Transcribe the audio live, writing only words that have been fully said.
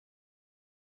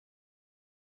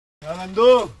Nandu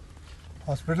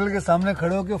hospital के सामने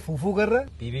खड़े होकर फूफू कर रहा है।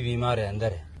 बीवी बीमार है,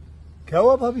 अंदर है। क्या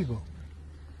हुआ भाभी को?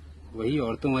 वही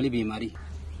औरतों वाली बीमारी।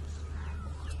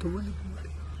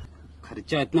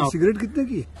 खर्चा इतना। सिगरेट कितने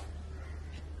की?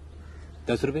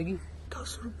 10 रुपए की।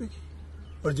 10 रुपए की।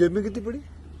 और जेब में कितनी पड़ी?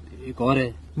 एक और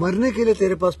है। मरने के लिए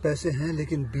तेरे पास पैसे हैं,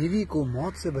 लेकिन बीवी को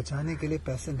मौत से बचाने के लिए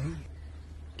पैसे नहीं है।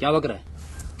 क्या बक रहा है?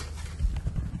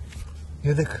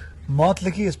 ये देख, मौत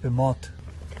लिखी है इस पे, मौत।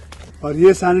 और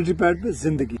ये सैनिटरी पैड पे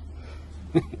जिंदगी।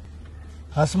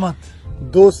 हंस मत।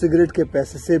 2 सिगरेट के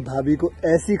पैसे से भाभी को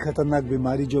ऐसी खतरनाक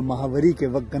बीमारी जो महावरी के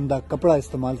वक्त गंदा कपड़ा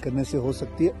इस्तेमाल करने से हो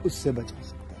सकती है, उससे बचा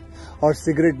सकता है। और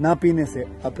सिगरेट ना पीने से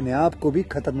अपने आप को भी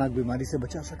खतरनाक बीमारी से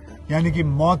बचा सकता है। यानी कि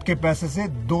मौत के पैसे से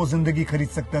 2 जिंदगी खरीद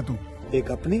सकता है तू,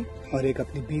 एक अपनी और एक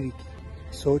अपनी बीवी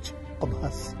की। सोच अब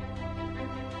हंस।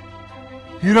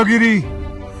 हीरोगिरी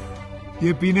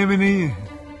ये पीने में नहीं है,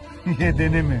 ये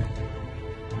देने में है।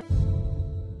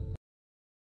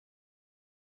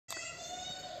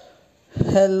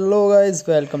 Hello guys,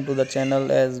 welcome to the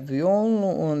channel. As we all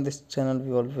know, on this channel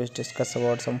we always discuss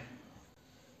about some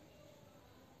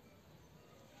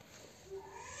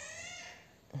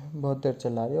बहुत देर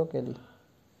चला रही हो अकेली।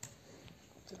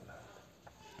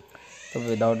 So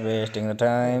without wasting the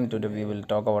time, today we will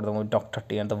talk about the movie Dr.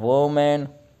 T and the Woman.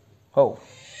 Oh,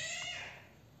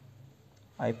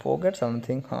 I forget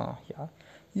something. Yeah.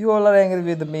 You all are angry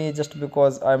with me just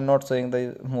because I'm not showing the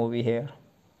movie here.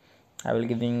 I will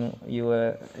giving you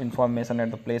information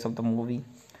at the place of the movie,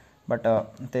 but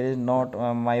there is not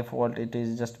my fault. It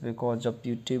is just because of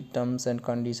YouTube terms and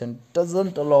condition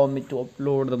doesn't allow me to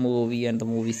upload the movie and the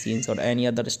movie scenes or any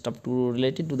other stuff to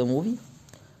related to the movie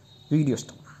video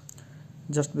stuff,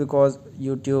 just because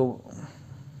YouTube.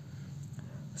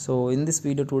 So in this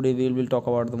video today we will talk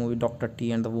about the movie Dr.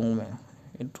 T and the Woman.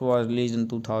 It was released in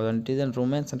 2000. It is a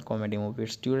romance and comedy movie.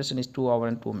 Its duration is 2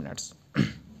 hours and 2 minutes.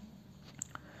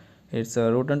 Its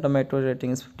Rotten Tomatoes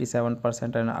rating is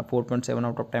 57% and a 4.7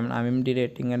 out of 10 IMDb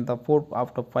rating and the 4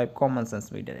 out of 5 Common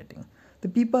Sense media rating. The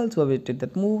people who have visited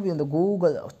that movie on the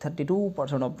Google,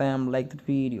 32% of them like the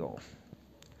video.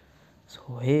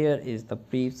 So here is the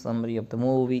brief summary of the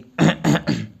movie.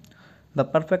 The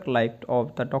perfect life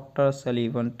of the Dr.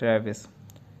 Sullivan Travis.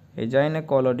 A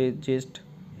gynecologist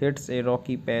hits a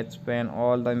rocky patch when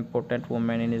all the important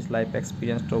women in his life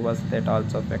experience troubles that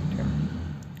also affect him.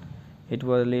 It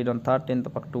was released on 13th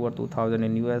of October 2000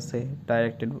 in USA,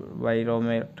 directed by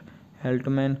Robert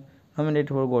Heltman, nominated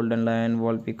for Golden Lion,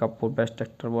 Volpi Cup for Best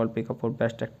Actor, Volpi Cup for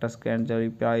Best Actress, Grand Jury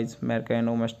Prize, American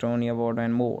Mastoni Award,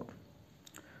 and more.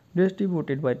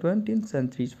 Distributed by 20th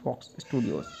Century Fox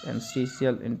Studios and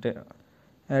Cecil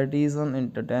Artisan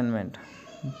Entertainment.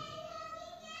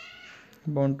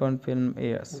 Bonton Film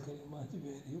airs.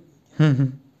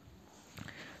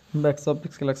 Box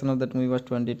office collection of that movie was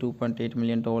 $22.8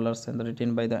 million and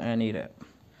written by the Annie Rapp.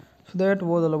 So that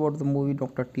was all about the movie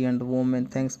Dr. T and the Woman.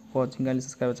 Thanks for watching and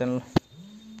subscribe our channel.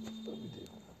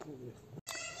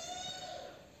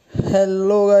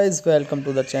 Hello guys, welcome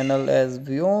to the channel. As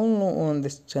we all know, on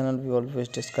this channel we always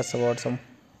discuss about some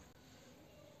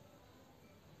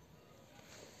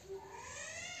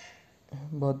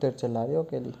बहुत देर चला रही हो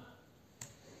अकेली।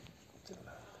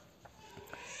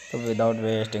 So without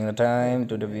wasting the time,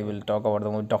 today we will talk about the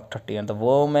movie Dr. T and the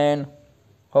Woman.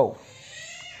 Oh,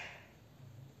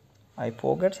 I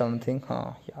forget something.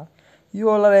 Yeah. You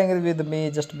all are angry with me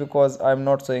just because I'm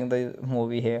not showing the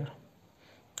movie here.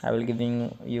 I will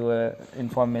giving you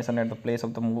information at the place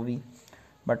of the movie,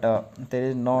 but there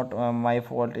is not my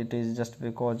fault. It is just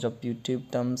because of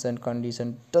YouTube terms and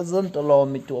condition doesn't allow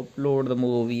me to upload the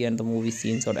movie and the movie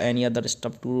scenes or any other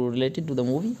stuff to related to the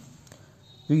movie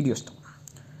video stuff,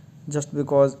 just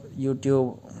because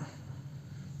YouTube.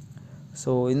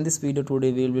 So in this video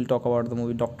today we will talk about the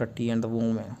movie Dr. T and the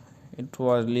Woman. It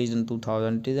was released in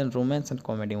 2000. It is a romance and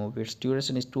comedy movie. Its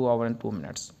duration is 2 hours and 2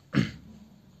 minutes.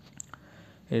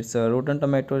 Its Rotten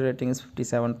Tomatoes rating is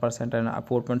 57% and a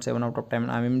 4.7 out of 10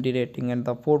 IMDb rating and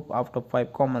the 4 out of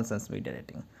 5 Common Sense media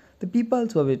rating. The people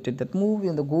who have visited that movie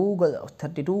on the Google,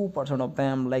 32% of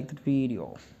them like the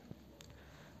video.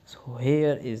 So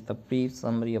here is the brief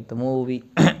summary of the movie.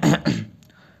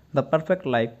 The perfect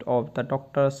life of the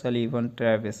Dr. Sullivan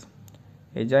Travis.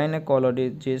 A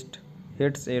gynecologist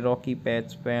hits a rocky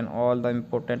patch when all the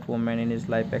important women in his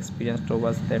life experience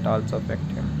troubles that also affect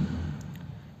him.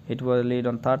 It was released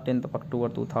on 13th of October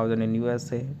 2000 in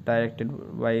USA,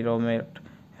 directed by Robert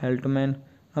Heltman,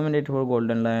 nominated for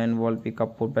Golden Lion, Volpi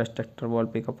Cup for Best Actor,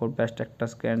 Volpi Cup for Best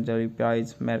Actress, Grand Jury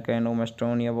Prize, American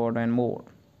Mastoni Award, and more.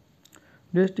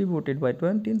 Distributed by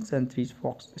 20th Century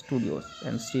Fox Studios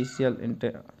and Cecil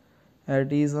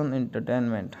Artisan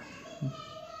Entertainment.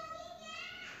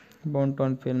 Born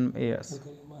on film, yes.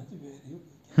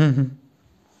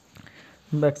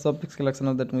 Box office collection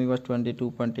of that movie was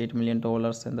 $22.8 million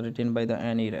and written by the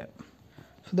Annie Rapp.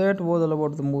 So that was all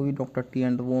about the movie Dr. T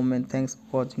and the Woman. Thanks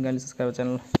for watching and subscribe our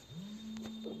channel.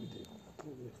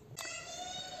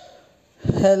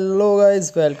 Hello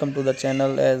guys, welcome to the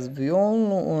channel. As we all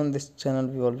know, on this channel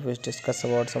we always discuss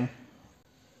about some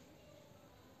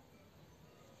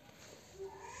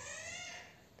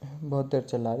बहुत देर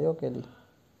चला रही हो अकेली.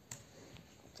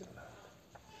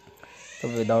 So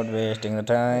without wasting the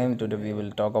time, today we will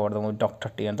talk about the movie Dr.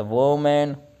 T and the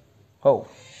Woman. Oh,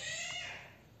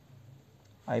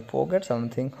 I forget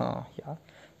something. Yeah.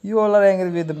 You all are angry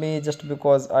with me just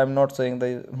because I'm not showing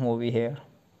the movie here.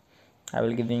 I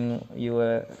will giving you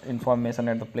information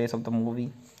at the place of the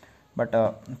movie, but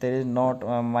there is not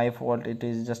my fault. It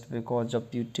is just because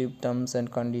of YouTube terms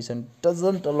and condition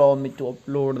doesn't allow me to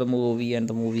upload the movie and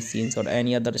the movie scenes or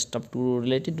any other stuff to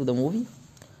related to the movie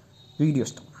video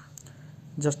stuff.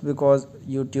 Just because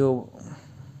YouTube.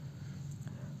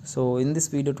 So in this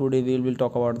video today we will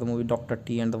talk about the movie Dr.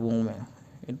 T and the Woman.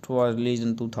 It was released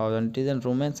in 2000. It is a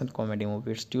romance and comedy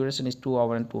movie. Its duration is 2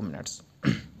 hours and 2 minutes.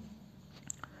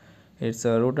 Its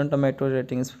Rotten Tomato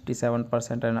rating is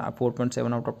 57% and a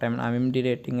 4.7 out of 10 IMDb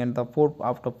rating and the 4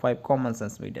 out of 5 Common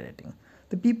Sense media rating.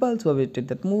 The people who have visited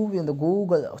that movie on the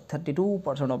Google,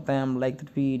 32% of them like that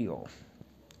video.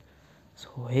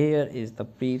 So here is the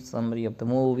brief summary of the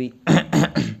movie.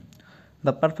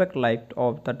 The perfect life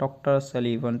of the Dr.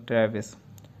 Sullivan Travis.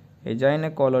 A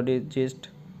gynecologist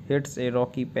hits a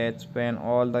rocky patch when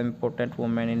all the important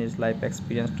women in his life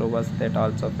experience troubles that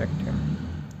also affect him.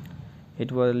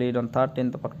 It was released on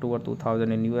 13th of October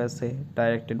 2000 in USA,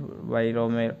 directed by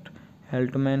Robert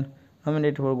Heltman,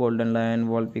 nominated for Golden Lion,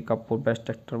 Volpi Cup for Best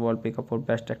Actor, Volpi Cup for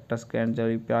Best Actress, Grand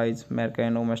Jury Prize,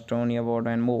 American Estonia Award,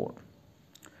 and more.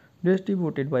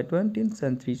 Distributed by 20th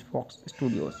Century Fox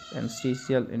Studios and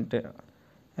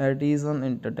Artisan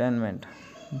Entertainment.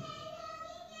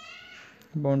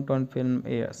 Born on film,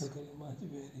 yes.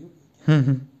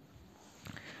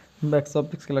 Box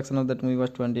office collection of that movie was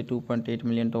 $22.8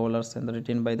 million and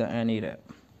written by the Annie Rapp.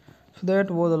 So that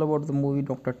was all about the movie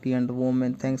Dr. T and the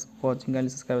Woman. Thanks for watching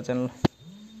and subscribe our channel.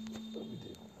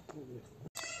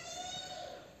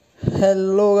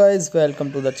 Hello guys,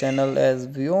 welcome to the channel. As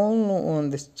we all know, on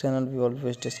this channel we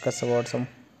always discuss about some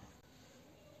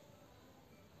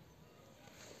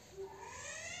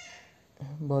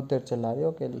बहुत देर चला रही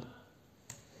हो अकेली.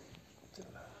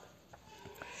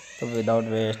 So without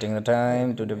wasting the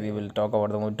time, today we will talk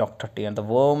about the movie Dr. T and the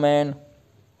Woman.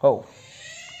 Oh,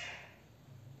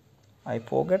 I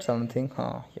forget something.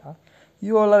 Yeah.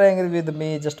 You all are angry with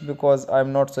me just because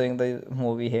I'm not showing the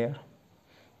movie here.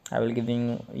 I will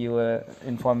giving you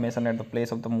information at the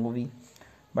place of the movie,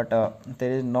 but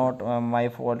there is not my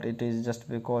fault. It is just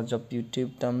because of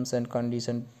YouTube terms and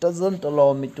condition doesn't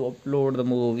allow me to upload the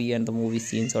movie and the movie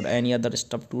scenes or any other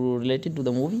stuff to related to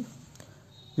the movie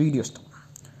video stuff.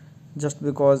 Just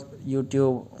because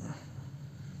YouTube.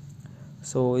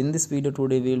 So in this video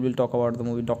today we will talk about the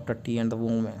movie Dr. T and the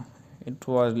Woman. It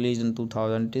was released in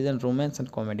 2000. It is a romance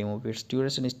and comedy movie. Its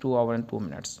duration is 2 hours and 2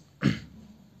 minutes.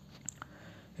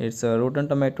 Its Rotten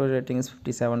Tomato rating is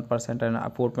 57% and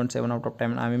a 4.7 out of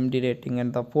 10 IMDb rating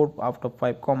and the 4 out of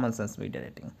 5 Common Sense media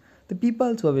rating. The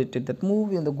people who have visited that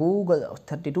movie on the Google,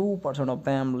 32% of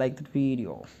them like that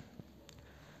video.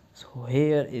 So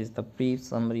here is the brief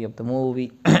summary of the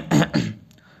movie.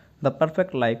 The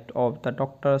perfect life of the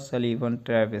Dr. Sullivan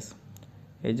Travis.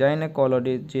 A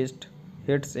gynecologist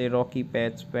hits a rocky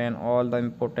patch when all the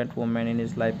important women in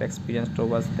his life experience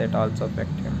troubles that also affect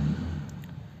him.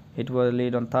 It was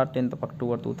released on 13th of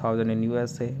October 2000 in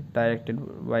USA, directed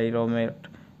by Robert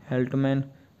Heltman,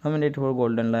 nominated for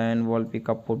Golden Lion, Volpi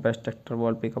Cup for Best Actor,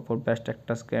 Volpi Cup for Best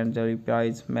Actress, Grand Jury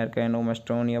Prize, American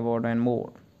Estonia Award, and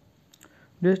more.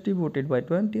 Distributed by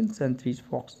 20th Century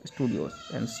Fox Studios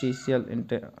and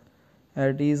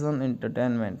Artisan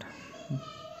Entertainment.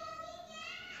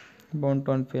 Born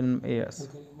on film, yes.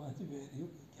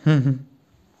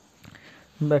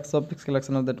 Box office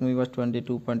collection of that movie was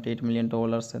 $22.8 million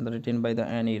and written by the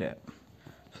Annie Rapp.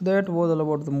 So that was all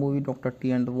about the movie Dr.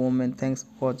 T and the Woman. Thanks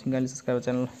for watching and subscribe our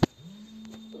channel.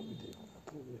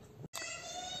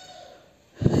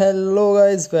 Hello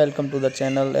guys, welcome to the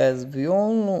channel. As we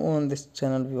all know, on this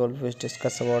channel we always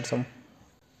discuss about some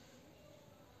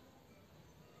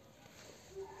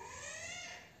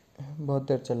बहुत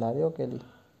देर चला रही हो अकेली.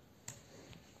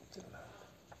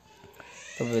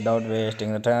 So without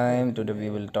wasting the time, today we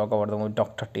will talk about the movie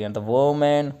Dr. T and the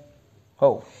Woman.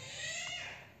 Oh,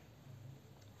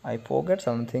 I forget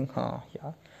something. Huh?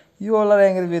 Yeah. You all are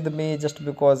angry with me just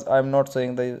because I'm not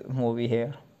showing the movie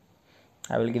here.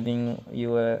 I will giving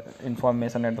you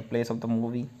information at the place of the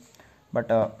movie, but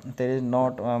there is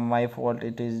not my fault.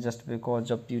 It is just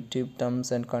because of YouTube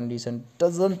terms and condition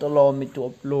doesn't allow me to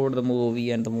upload the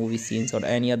movie and the movie scenes or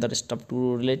any other stuff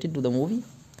to related to the movie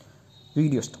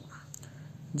video stuff.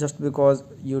 Just because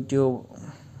YouTube.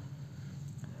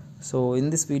 So in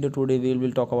this video today we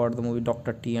will talk about the movie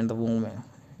Dr. T and the Woman.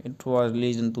 It was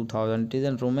released in 2000. It is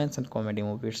a romance and comedy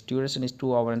movie. Its duration is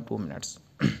 2 hours and 2 minutes.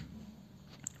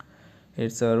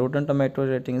 Its Rotten Tomato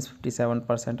rating is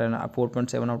 57% and a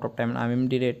 4.7 out of 10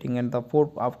 IMDb rating and the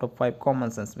 4 out of 5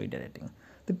 Common Sense media rating.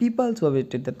 The people who have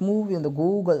visited that movie on the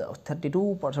Google,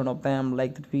 32% of them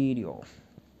like that video.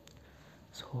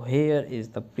 So here is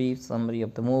the brief summary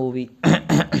of the movie.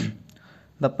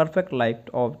 The perfect life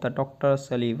of the Dr.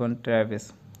 Sullivan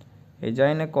Travis. A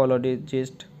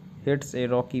gynecologist hits a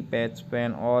rocky patch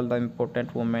when all the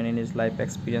important women in his life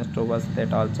experience troubles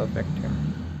that also affect him.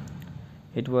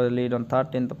 It was released on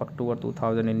 13th of October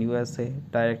 2000 in USA,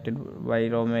 directed by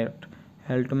Robert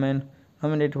Heltman,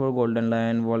 nominated for Golden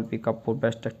Lion, Volpi Cup for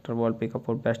Best Actor, Volpi Cup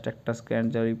for Best Actress,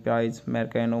 Grand Jury Prize,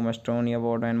 American Omastoni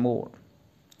Award, and more.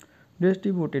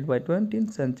 Distributed by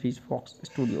 20th Century Fox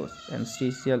Studios and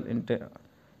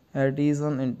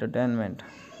Artisan Entertainment.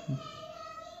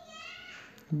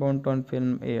 Bonton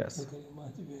Film airs.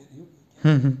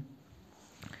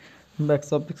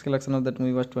 Box office collection of that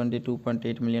movie was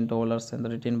 $22.8 million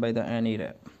and written by the Annie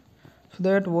Rapp. So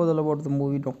that was all about the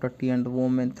movie Dr. T and the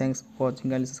Woman. Thanks for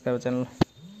watching and subscribe our channel.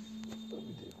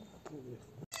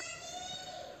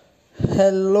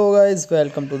 Hello guys,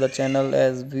 welcome to the channel.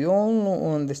 As we all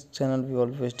know, on this channel we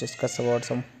always discuss about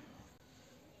some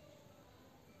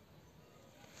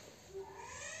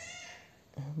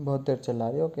बहुत देर चला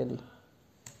रही हो अकेली.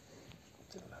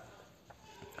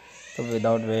 So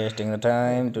without wasting the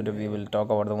time, today we will talk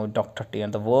about the movie Dr. T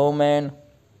and the Woman.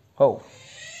 Oh,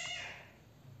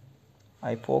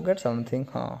 I forget something.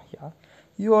 Huh? Yeah.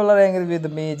 You all are angry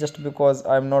with me just because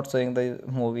I'm not showing the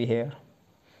movie here.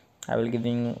 I will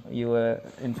giving you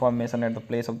information at the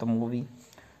place of the movie,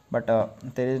 but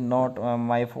there is not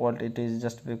my fault. It is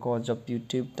just because of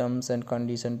YouTube terms and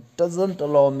condition doesn't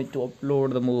allow me to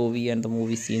upload the movie and the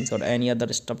movie scenes or any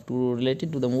other stuff to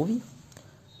related to the movie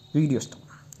video stuff.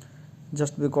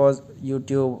 Just because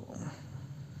YouTube.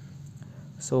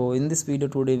 So in this video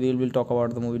today we will talk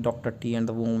about the movie Dr. T and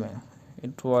the Woman.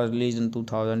 It was released in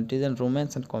 2000. It is a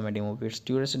romance and comedy movie. Its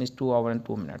duration is 2 hours and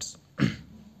 2 minutes.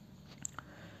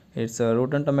 Its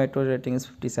Rotten Tomato rating is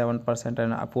 57%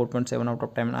 and a 4.7 out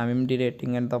of 10 IMDb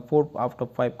rating and the 4 out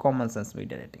of 5 Common Sense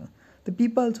media rating. The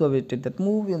people who have visited that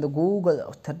movie on the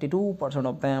Google, 32%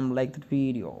 of them like that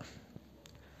video.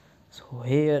 So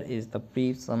here is the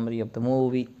brief summary of the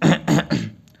movie.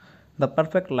 The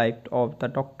perfect life of the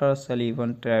Dr.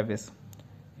 Sullivan Travis.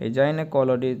 A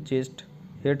gynecologist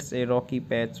hits a rocky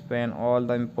patch when all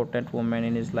the important women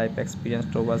in his life experience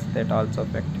troubles that also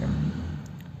affect him.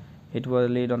 It was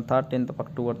released on 13th of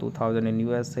October 2000 in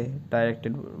USA,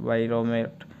 directed by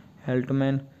Robert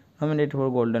Heltman, nominated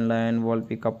for Golden Lion,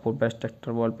 Volpi Cup for Best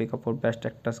Actor, Volpi Cup for Best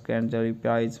Actress, Grand Jury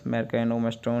Prize, American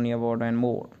Omastoni Award, and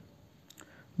more.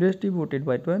 Distributed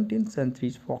by 20th Century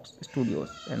Fox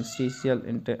Studios and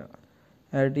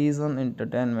Artisan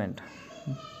Entertainment.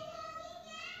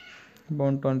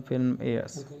 Bonton Film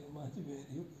airs.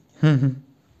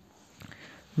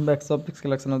 Box office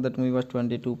collection of that movie was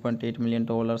 $22.8 million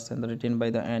and written by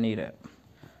the Annie Rapp.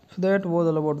 So that was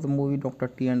all about the movie Dr.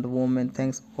 T and the Woman.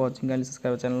 Thanks for watching and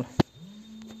subscribe our channel.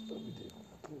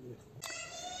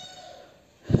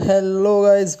 Hello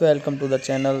guys, welcome to the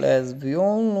channel. As we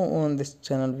all know, on this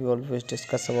channel we always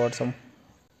discuss about some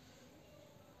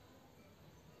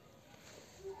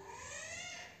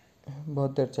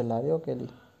बहुत देर चला रही हो अकेली.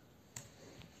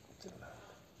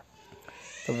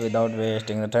 So without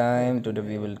wasting the time, today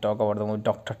we will talk about the movie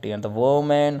Dr. T and the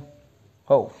Woman.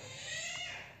 Oh,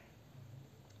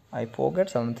 I forget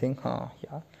something. Huh?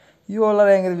 Yeah. You all are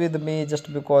angry with me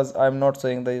just because I'm not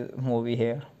showing the movie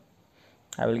here.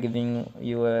 I will giving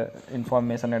you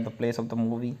information at the place of the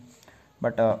movie,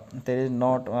 but there is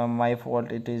not my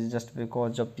fault. It is just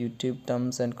because of YouTube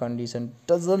terms and condition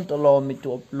doesn't allow me to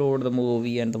upload the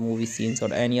movie and the movie scenes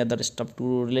or any other stuff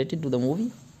to related to the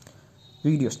movie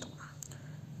video stuff.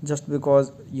 Just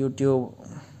because YouTube.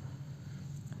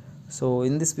 So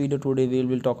in this video today we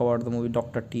will talk about the movie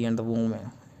Dr. T and the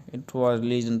Woman. It was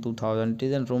released in 2000. It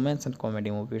is a romance and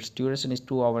comedy movie. Its duration is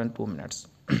 2 hours and 2 minutes.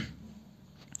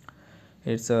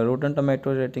 Its Rotten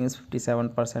Tomato rating is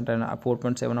 57% and a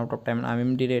 4.7 out of 10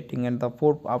 IMDb rating and the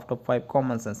 4 out of 5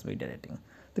 Common Sense media rating.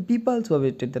 The people who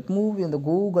visited that movie on the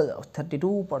Google,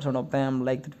 32% of them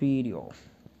liked that video.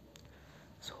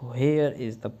 So here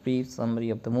is the brief summary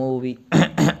of the movie.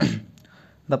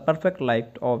 The perfect life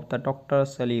of the Dr.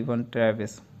 Sullivan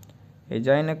Travis. A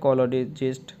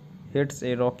gynecologist hits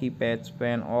a rocky patch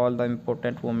when all the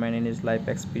important women in his life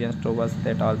experience troubles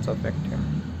that also affect him.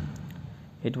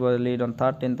 It was released on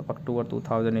 13th of October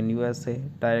 2000 in USA,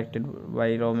 directed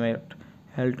by Robert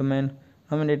Heltman,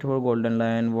 nominated for Golden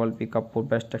Lion, Volpi Cup for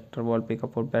Best Actor, Volpi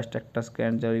Cup for Best Actress,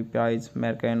 Grand Jury Prize,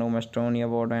 Mercano Mastoni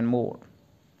Award, and more.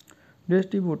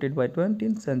 Distributed by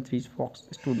 20th Century Fox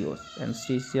Studios and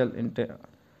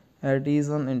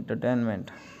Artisan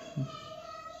Entertainment.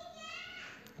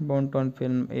 Bonton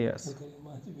Film airs.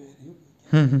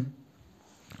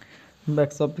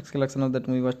 Box office collection of that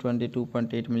movie was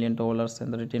 $22.8 million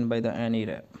and written by the Annie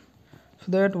Rapp.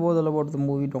 So that was all about the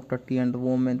movie Dr. T and the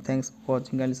Woman. Thanks for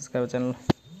watching and subscribe to channel.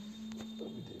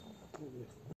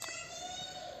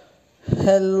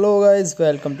 Hello guys,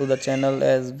 welcome to the channel.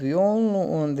 As we all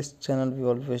know, on this channel we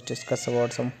always discuss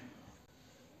about some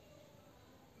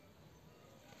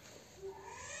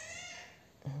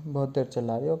बहुत देर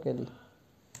चला रही हो अकेली.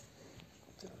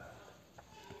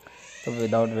 So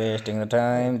without wasting the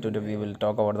time, today we will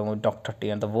talk about the movie Dr. T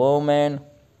and the Woman.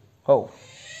 Oh,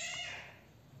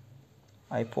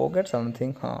 I forget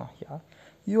something. Yeah.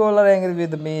 You all are angry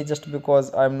with me just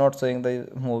because I'm not showing the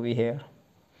movie here.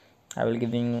 I will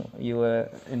giving you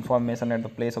information at the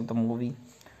place of the movie,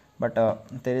 but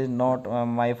there is not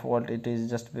my fault. It is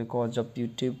just because of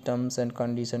YouTube terms and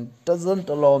conditions doesn't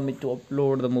allow me to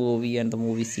upload the movie and the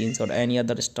movie scenes or any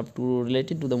other stuff to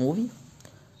related to the movie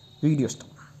video stuff.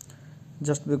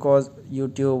 Just because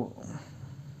YouTube.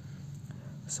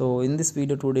 So in this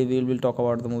video today we will talk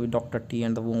about the movie Dr. T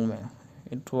and the Woman.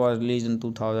 It was released in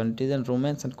 2000. It is a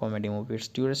romance and comedy movie. Its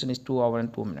duration is 2 hours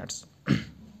and 2 minutes.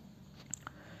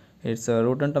 Its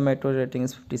Rotten Tomatoes rating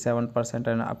is 57%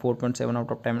 and a 4.7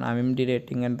 out of 10 IMDb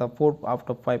rating and the 4 out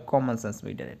of 5 Common Sense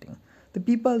media rating. The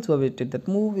people who visited that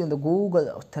movie on the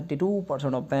Google,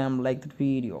 32% of them liked the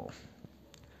video.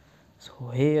 So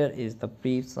here is the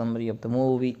brief summary of the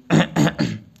movie.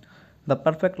 The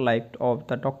perfect life of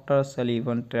the Dr.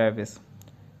 Sullivan Travis.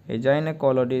 A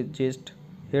gynecologist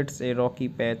hits a rocky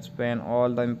patch when all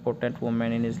the important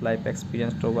women in his life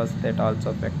experience troubles that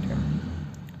also affect him.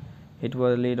 It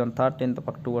was released on 13th of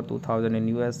October 2000 in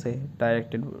USA,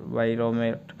 directed by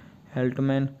Robert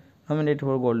Heltman, nominated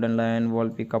for Golden Lion,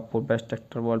 Volpi Cup for Best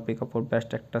Actor, Volpi Cup for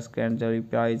Best Actress, Grand Jury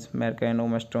Prize, Mercano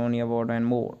Mastoni Award, and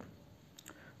more.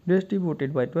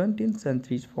 Distributed by 20th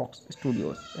Century Fox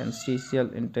Studios and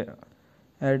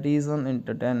Artisan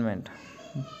Entertainment.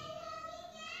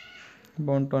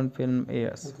 Bonton Film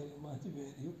airs.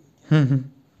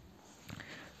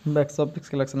 Box office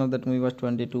collection of that movie was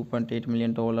 $22.8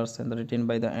 million and written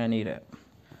by the Annie Rapp.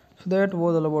 So that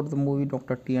was all about the movie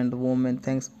Dr. T and the Woman.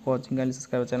 Thanks for watching and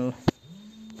subscribe to channel.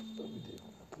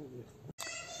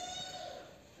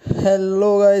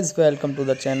 Hello guys, welcome to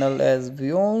the channel. As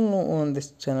we all know, on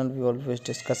this channel we always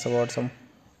discuss about some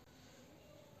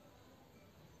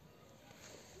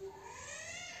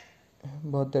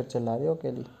बहुत देर चला रही हो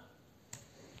अकेली.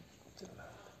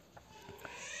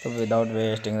 So without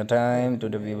wasting the time,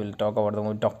 today we will talk about the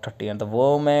movie Dr. T and the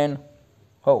Woman.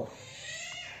 Oh,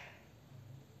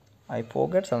 I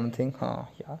forget something.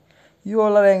 Yeah. You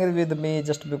all are angry with me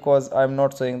just because I'm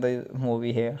not showing the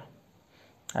movie here.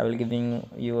 I will giving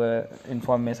you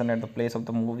information at the place of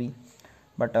the movie,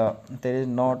 but there is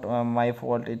not my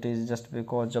fault. It is just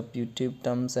because of YouTube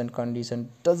terms and conditions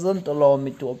doesn't allow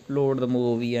me to upload the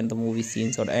movie and the movie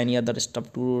scenes or any other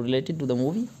stuff to related to the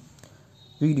movie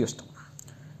video stuff.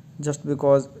 Just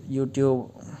because YouTube.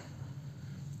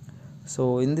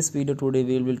 So in this video today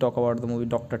we will talk about the movie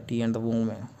Dr. T and the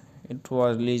Woman. It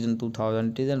was released in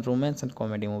 2000. It is a romance and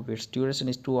comedy movie. Its duration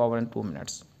is 2 hours and 2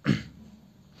 minutes.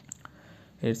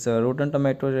 Its Rotten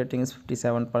Tomatoes rating is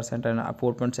 57% and a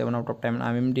 4.7 out of 10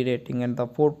 IMDb rating and the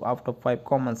 4 out of 5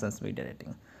 Common Sense media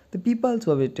rating. The people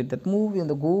who visited that movie on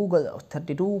the Google,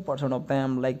 32% of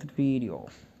them liked the video.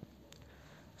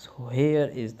 So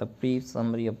here is the brief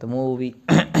summary of the movie.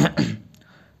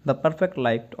 The perfect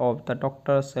life of the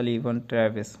Dr. Sullivan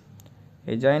Travis.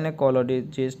 A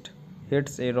gynecologist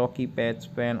hits a rocky patch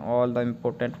when all the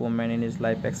important women in his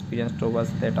life experience troubles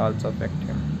that also affect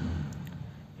him.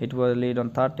 It was released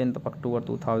on 13th of October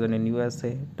 2000 in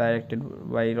USA, directed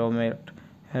by Robert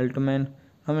Heltman,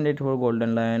 nominated for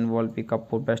Golden Lion, Volpi Cup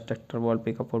for Best Actor,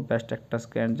 Volpi Cup for Best Actress,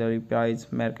 Grand Jury Prize,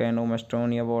 Mercano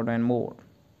Mastoni Award, and more.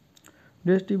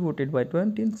 Distributed by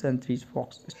 20th Century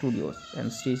Fox Studios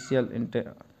and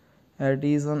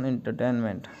Artisan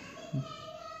Entertainment.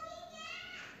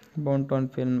 Burnt on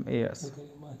film, yes.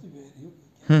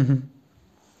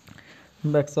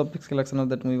 Box office collection of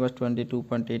that movie was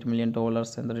 $22.8 million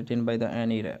and written by the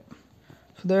Annie Rapp.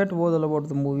 So that was all about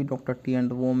the movie Dr. T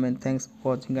and the Woman. Thanks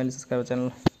for watching and subscribe our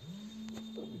channel.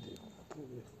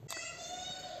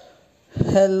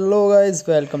 Hello guys,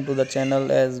 welcome to the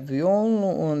channel. As we all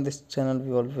know, on this channel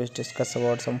we always discuss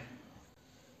about some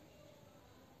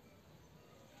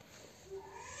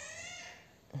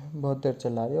बहुत देर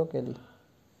चला रही हो अकेली.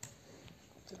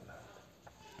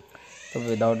 So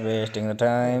without wasting the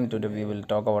time, today we will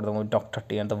talk about the movie Dr.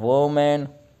 T and the Woman.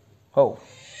 Oh,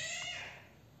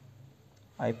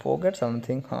 I forget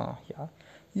something. Yeah.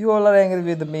 You all are angry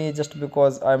with me just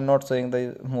because I'm not showing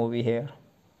the movie here.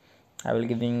 I will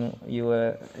giving you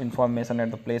information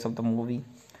at the place of the movie,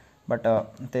 but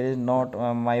there is not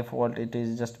my fault. It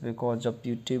is just because of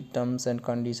YouTube terms and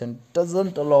condition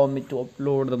doesn't allow me to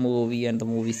upload the movie and the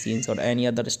movie scenes or any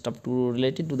other stuff to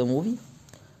related to the movie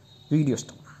video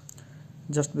stuff.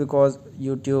 Just because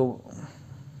YouTube.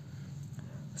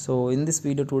 So in this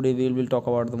video today we will talk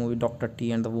about the movie Dr.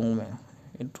 T and the Woman.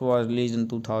 It was released in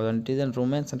 2000. It is a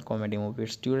romance and comedy movie.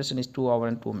 Its duration is 2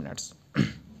 hours and 2 minutes.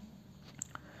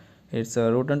 Its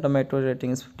Rotten Tomatoes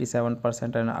rating is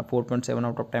 57% and a 4.7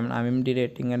 out of 10 IMDb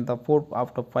rating and the 4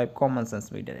 out of 5 Common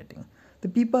Sense media rating. The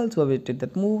people who have visited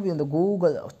that movie on the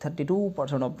Google,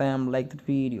 32% of them like that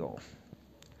video.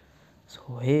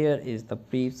 So here is the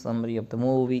brief summary of the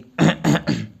movie.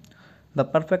 The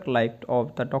perfect life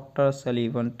of the Dr.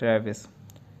 Sullivan Travis.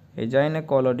 A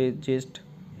gynecologist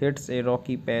hits a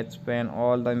rocky patch when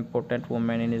all the important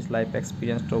women in his life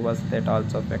experience troubles that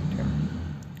also affect him.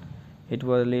 It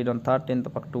was released on 13th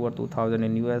of October 2000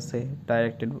 in USA,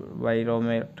 directed by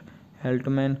Robert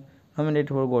Heltman, nominated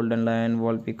for Golden Lion,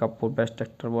 Volpi Cup for Best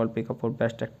Actor, Volpi Cup for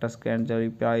Best Actress, Grand Jury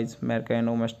Prize,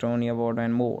 Mercano Mastoni Award,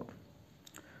 and more.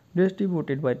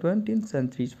 Distributed by 20th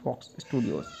Century Fox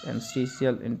Studios and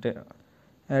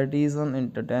Artisan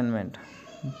Entertainment.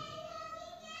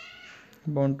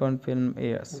 Burnt on film,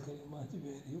 yes.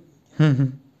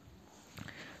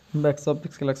 Box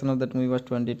office collection of that movie was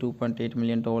 $22.8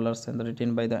 million and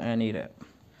written by the Annie Rapp.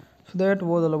 So that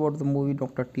was all about the movie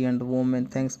Dr. T and the Woman.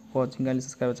 Thanks for watching and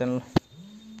subscribe our channel.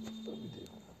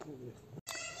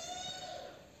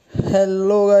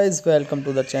 Hello guys, welcome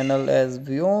to the channel. As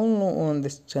we all know, on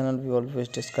this channel we always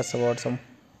discuss about some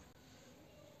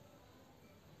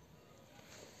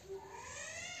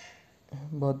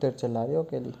बहुत देर चला रही हो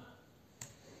अकेली.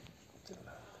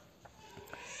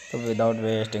 So without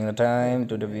wasting the time,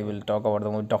 today we will talk about the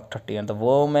movie Dr. T and the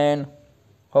Woman.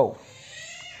 Oh,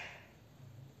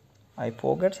 I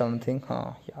forget something.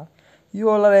 Yeah. You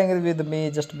all are angry with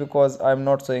me just because I'm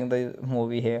not showing the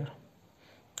movie here.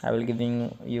 I will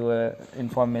giving you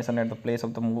information at the place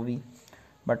of the movie,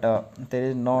 but there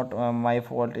is not my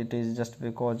fault. It is just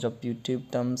because of YouTube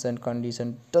terms and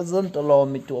condition doesn't allow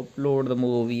me to upload the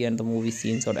movie and the movie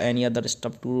scenes or any other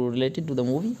stuff to related to the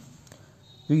movie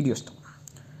video stuff.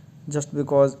 Just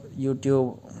because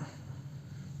YouTube.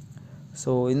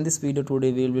 So in this video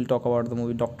today we will talk about the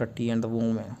movie Dr. T and the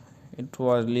Woman. It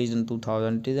was released in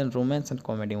 2000. It is a romance and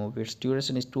comedy movie. Its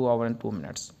duration is 2 hours and 2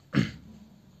 minutes.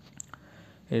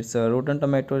 Its Rotten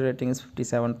Tomatoes rating is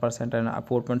 57% and a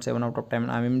 4.7 out of 10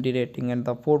 IMDb rating and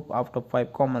the 4 out of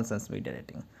 5 Common Sense media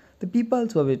rating. The people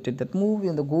who have visited that movie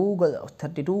on the Google,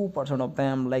 32% of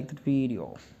them like that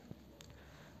video.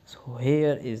 So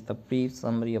here is the brief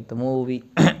summary of the movie.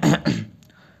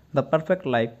 The perfect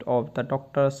life of the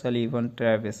Dr. Sullivan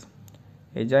Travis.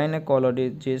 A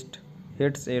gynecologist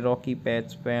hits a rocky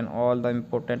patch when all the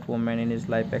important women in his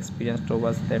life experience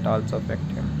troubles that also affect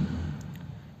him.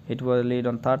 It was released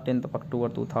on 13th of October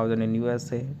 2000 in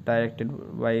USA,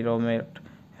 directed by Robert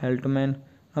Heltman,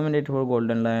 nominated for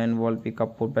Golden Lion, Volpi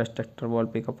Cup for Best Actor,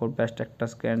 Volpi Cup for Best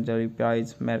Actress, Grand Jury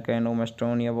Prize, Mercano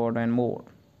Mastoni Award, and more.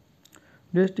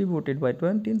 Distributed by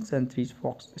 20th Century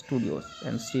Fox Studios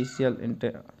and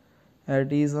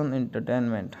Artisan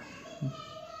Entertainment.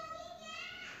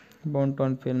 Burnt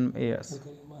on film, yes.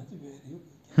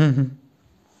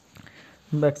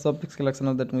 Box office collection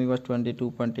of that movie was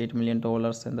 $22.8 million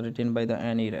and written by the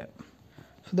Annie Rapp.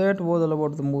 So that was all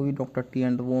about the movie Dr. T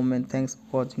and the Woman. Thanks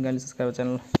for watching and subscribe our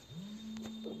channel.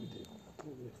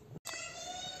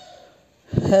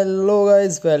 Hello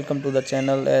guys, welcome to the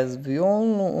channel. As we all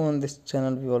know, on this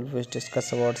channel we always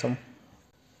discuss about some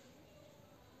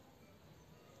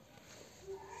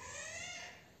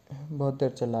बहुत देर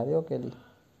चला रही हो अकेली.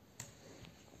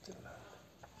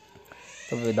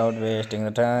 So without wasting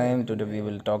the time, today we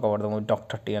will talk about the movie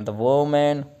Dr. T and the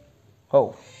Woman.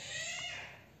 Oh,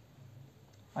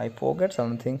 I forget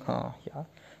something. Yeah.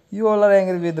 You all are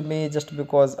angry with me just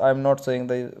because I'm not showing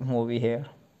the movie here.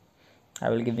 I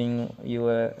will giving you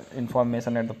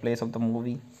information at the place of the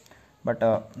movie, but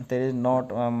there is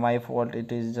not my fault. It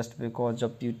is just because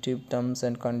of YouTube terms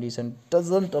and condition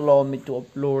doesn't allow me to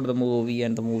upload the movie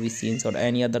and the movie scenes or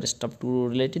any other stuff to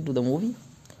related to the movie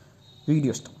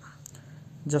video stuff.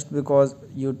 Just because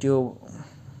YouTube.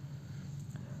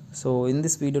 So in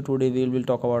this video today we will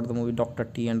talk about the movie Dr.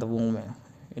 T and the Woman.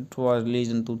 It was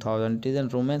released in 2000. It is a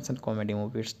romance and comedy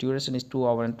movie. Its duration is 2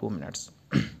 hours and 2 minutes.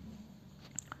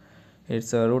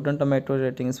 Its Rotten Tomato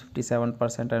rating is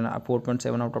 57% and a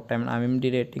 4.7 out of 10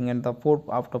 IMDb rating and the 4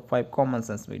 out of 5 Common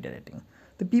Sense media rating.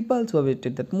 The people who have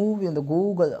visited that movie on the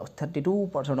Google,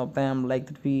 32% of them like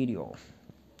that video.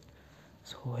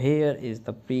 So here is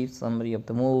the brief summary of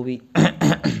the movie.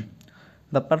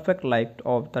 The perfect life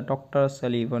of the Dr.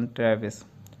 Sullivan Travis.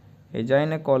 A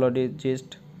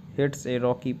gynecologist hits a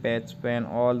rocky patch when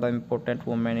all the important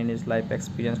women in his life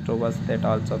experience troubles that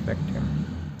also affect him.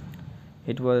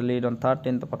 It was released on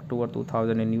 13th of October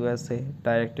 2000 in USA,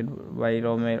 directed by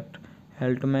Robert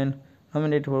Heltman,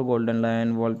 nominated for Golden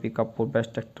Lion, Volpi Cup for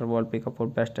Best Actor, Volpi Cup for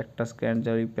Best Actress, Grand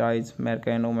Jury Prize,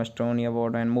 American Estonia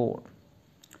Award, and more.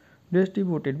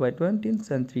 Distributed by 20th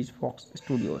Century Fox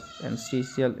Studios and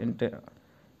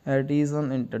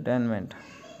Artisan Entertainment.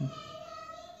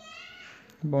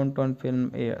 Bonton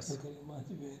Film airs.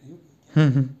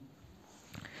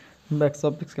 Box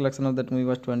office collection of that movie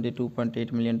was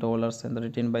 $22.8 million and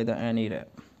written by the Annie Rapp.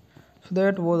 So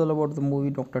that was all about the movie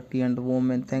Dr. T and the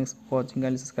Woman. Thanks for watching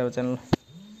and subscribe our channel.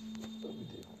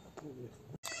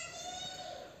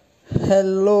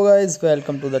 Hello guys,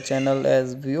 welcome to the channel.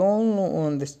 As we all know,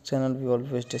 on this channel we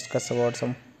always discuss about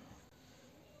some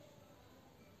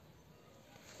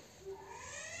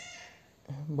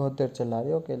बहुत देर चला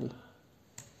रही हो अकेली.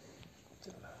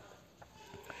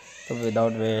 So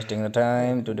without wasting the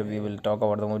time, today we will talk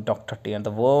about the movie Dr. T and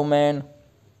the Woman.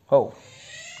 Oh,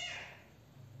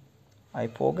 I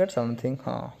forget something.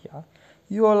 Yeah.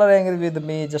 You all are angry with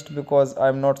me just because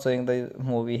I'm not showing the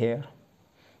movie here.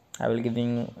 I will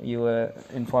giving you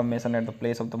information at the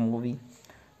place of the movie,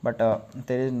 but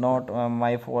there is not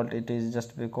my fault. It is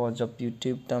just because of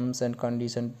YouTube terms and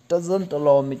condition doesn't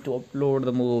allow me to upload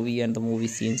the movie and the movie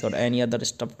scenes or any other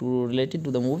stuff to related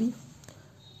to the movie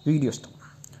video stuff.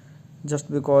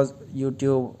 Just because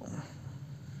YouTube.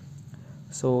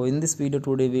 So in this video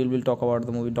today we will talk about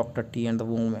the movie Dr. T and the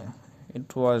Woman.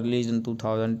 It was released in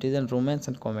 2000. It is a romance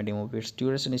and comedy movie. Its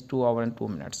duration is 2 hours and 2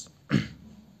 minutes.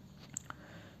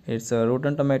 Its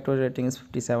Rotten Tomato rating is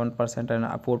 57% and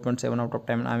a 4.7 out of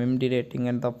 10 IMDb rating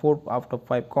and the 4 out of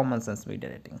 5 Common Sense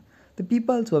media rating. The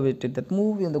people who have visited that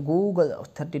movie on the Google,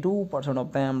 32%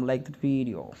 of them like that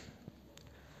video.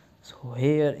 So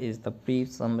here is the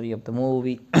brief summary of the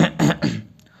movie.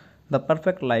 The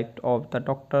perfect life of the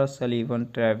Dr.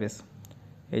 Sullivan Travis.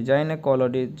 A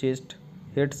gynecologist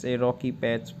hits a rocky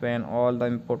patch when all the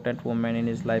important women in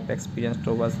his life experience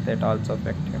troubles that also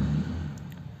affect him.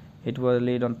 It was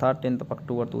released on 13th of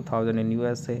October 2000 in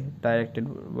USA, directed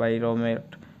by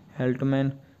Robert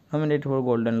Heltman, nominated for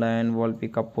Golden Lion,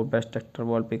 Volpi Cup for Best Actor,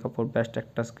 Volpi Cup for Best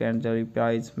Actress, Grand Jury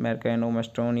Prize, American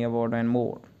Estonia Award, and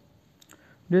more.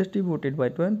 Distributed by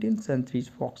 20th Century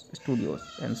Fox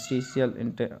Studios and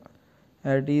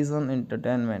Artisan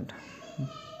Entertainment.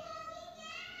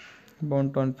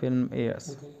 Bonton Film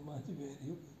airs.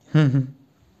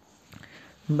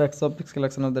 Box office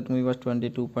collection of that movie was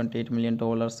 $22.8 million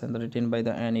and written by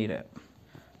the Annie Rapp.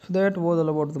 So that was all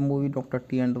about the movie Dr.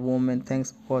 T and the Woman.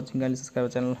 Thanks for watching and subscribe our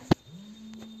channel.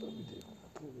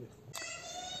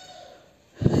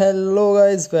 Hello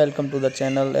guys, welcome to the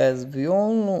channel. As we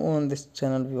all know, on this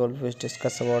channel we always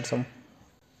discuss about some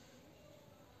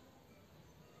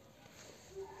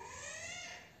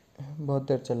बहुत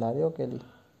देर चला रही हो अकेली.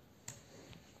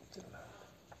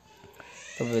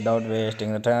 So without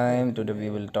wasting the time, today we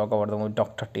will talk about the movie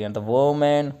Dr. T and the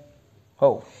Woman.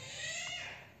 Oh,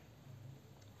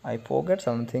 I forget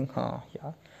something.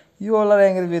 Yeah. You all are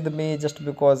angry with me just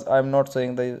because I'm not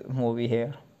showing the movie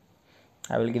here.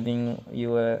 I will giving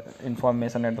you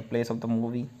information at the place of the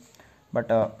movie, but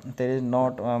there is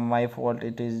not my fault.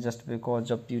 It is just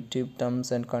because of YouTube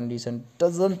terms and condition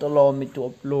doesn't allow me to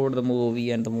upload the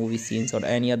movie and the movie scenes or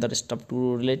any other stuff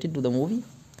to related to the movie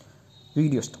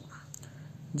video stuff.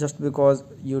 Just because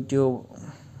YouTube.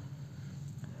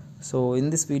 So in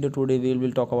this video today we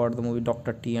will talk about the movie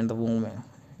Dr. T and the Woman.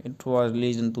 It was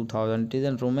released in 2000. It is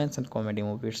a romance and comedy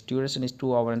movie. Its duration is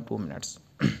 2 hours and 2 minutes.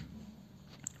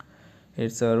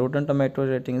 Its Rotten Tomato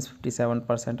rating is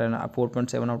 57% and a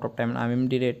 4.7 out of 10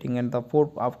 IMDb rating and the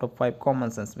 4 out of 5 Common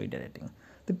Sense media rating.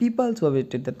 The The people who have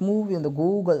visited that movie on the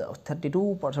Google,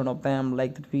 32% of them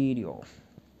like that video.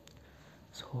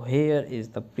 So here is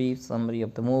the brief summary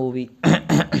of the movie.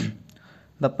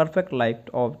 The perfect life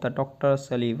of the Dr.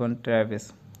 Sullivan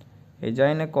Travis. A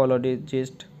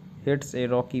gynecologist hits a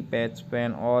rocky patch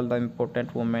when all the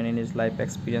important women in his life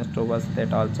experience troubles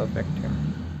that also affect him.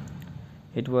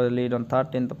 It was released on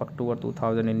 13th of October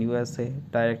 2000 in USA,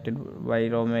 directed by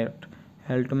Robert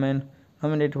Heltman,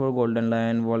 nominated for Golden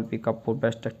Lion, Volpi Cup for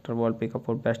Best Actor, Volpi Cup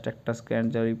for Best Actress,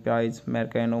 Grand Jury Prize,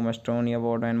 American Mastronie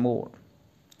Award, and more.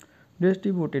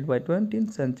 Distributed by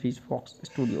 20th Century Fox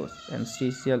Studios and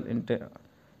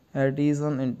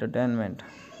Artisan Entertainment.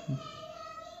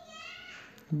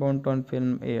 Bonton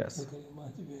Film airs.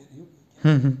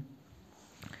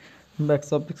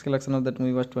 Box office collection of that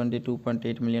movie was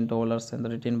 $22.8 million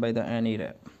and written by the Annie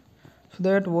Rapp. So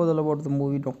that was all about the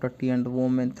movie Dr. T and the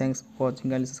Woman. Thanks for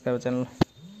watching and subscribe our channel.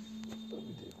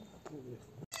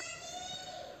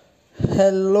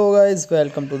 Hello guys,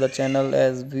 welcome to the channel.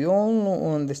 As we all know,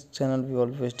 on this channel we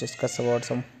always discuss about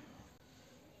some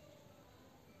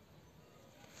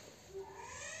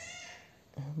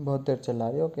बहुत देर चला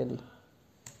रही हो अकेली.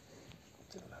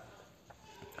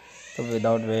 So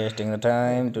without wasting the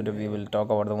time, today we will talk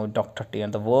about the movie Dr. T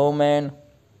and the Woman.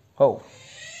 Oh,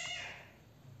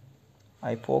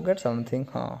 I forget something.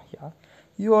 Yeah.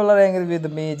 You all are angry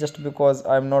with me just because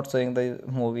I'm not showing the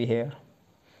movie here.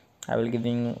 I will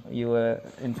giving you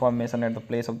information at the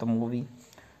place of the movie,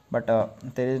 but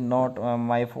there is not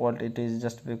my fault. It is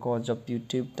just because of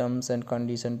YouTube terms and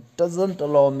condition doesn't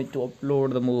allow me to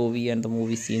upload the movie and the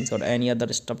movie scenes or any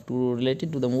other stuff to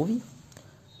related to the movie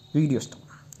video stuff.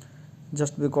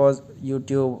 Just because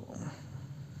YouTube.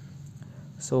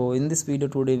 So in this video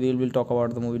today we will talk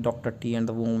about the movie Dr. T and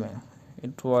the Woman.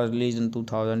 It was released in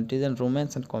 2000. It is a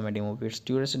romance and comedy movie. Its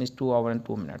duration is 2 hours and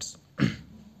 2 minutes.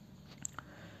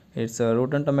 Its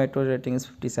Rotten Tomatoes rating is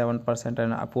 57%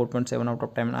 and a 4.7 out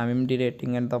of 10 IMDb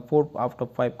rating and the 4 out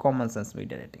of 5 Common Sense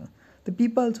media rating. The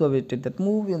people who have visited that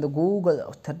movie on the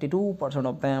Google, 32%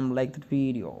 of them like that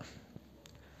video.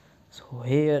 So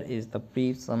here is the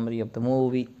brief summary of the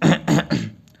movie.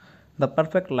 The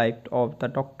perfect life of the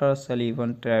Dr.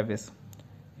 Sullivan Travis.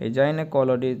 A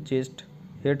gynecologist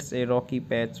hits a rocky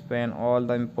patch when all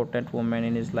the important women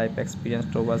in his life experience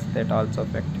troubles that also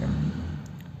affect him.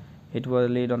 It was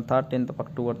released on 13th of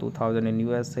October 2000 in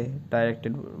USA,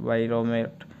 directed by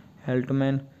Robert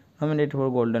Heltman, nominated for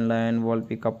Golden Lion,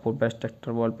 Volpi Cup for Best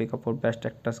Actor, Volpi Cup for Best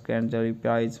Actress, Grand Jury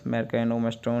Prize, American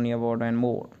Mastronie Award, and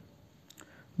more.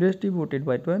 Distributed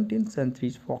by 20th Century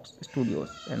Fox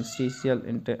Studios and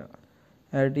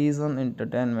Artisan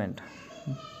Entertainment.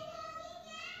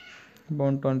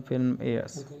 Bonton Film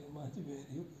airs.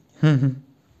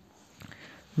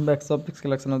 Box office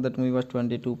collection of that movie was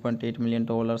 $22.8 million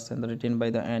and written by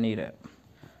the Annie Rapp.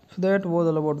 So that was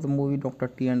all about the movie Dr.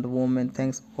 T and the Woman.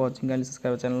 Thanks for watching and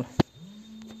subscribe our channel.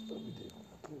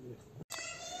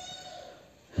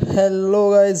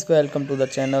 Hello guys, welcome to the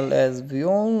channel. As we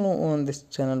all know, on this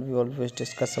channel we always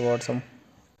discuss about some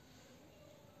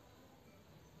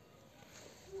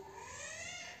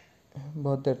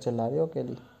बहुत देर चला रही हो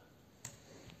अकेली.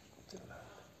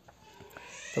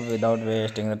 So without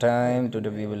wasting the time, today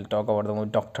we will talk about the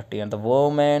movie Dr. T and the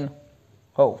Woman.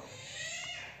 Oh,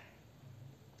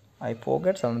 I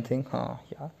forget something.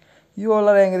 Yeah. You all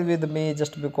are angry with me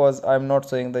just because I'm not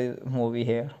showing the movie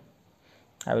here.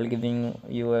 I will giving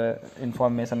you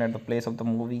information at the place of the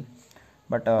movie,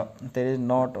 but there is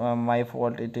not my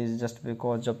fault. It is just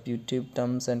because of YouTube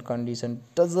terms and condition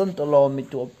doesn't allow me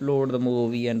to upload the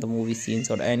movie and the movie scenes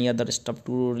or any other stuff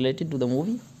to related to the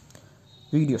movie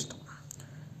video stuff.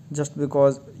 Just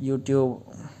because YouTube.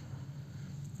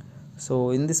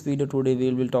 So in this video today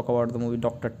we will talk about the movie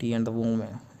Dr. T and the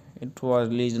Woman. It was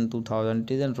released in 2000.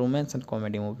 It is a romance and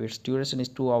comedy movie. Its duration is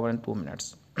 2 hours and 2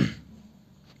 minutes.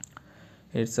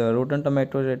 Its Rotten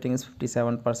Tomatoes rating is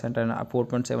 57% and a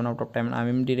 4.7 out of 10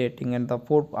 IMDb rating and the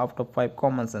 4 out of 5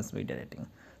 Common Sense media rating.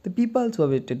 The people who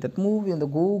have visited that movie on the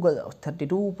Google,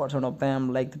 32% of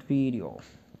them like that video.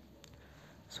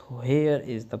 So here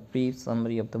is the brief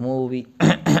summary of the movie.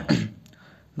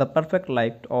 The perfect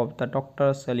life of the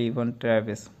Dr. Sullivan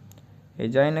Travis. A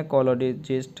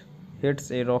gynecologist hits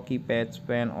a rocky patch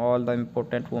when all the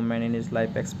important women in his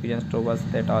life experience troubles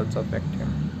that also affect him.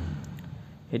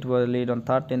 It was released on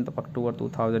 13th of October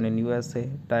 2000 in USA,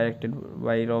 directed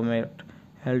by Robert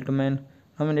Heltman,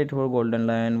 nominated for Golden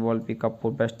Lion, Volpi Cup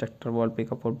for Best Actor, Volpi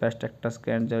Cup for Best Actress,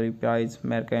 Grand Jury Prize,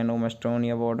 American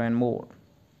Mastronie Award, and more.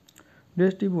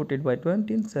 Distributed by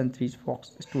 20th Century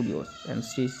Fox Studios and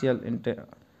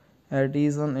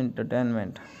Artisan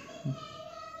Entertainment.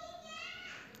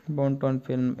 Bound on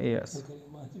film airs.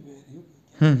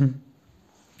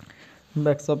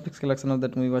 Box office collection of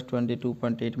that movie was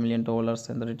 $22.8 million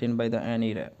and written by the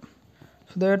Annie Rapp.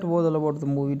 So that was all about the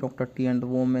movie Dr. T and the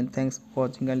Woman. Thanks for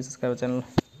watching and subscribe channel.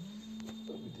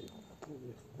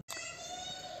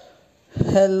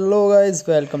 Hello guys,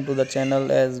 welcome to the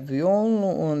channel. As we all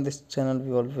know, on this channel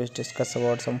we always discuss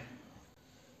about some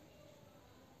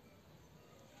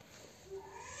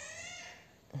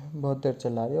बहुत देर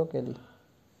चला रही हो अकेली.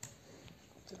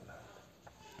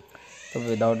 So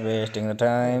without wasting the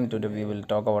time, today we will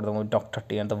talk about the movie Dr.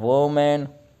 T and the Woman.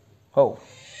 Oh,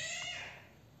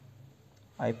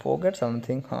 I forget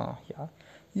something. Yeah.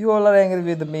 You all are angry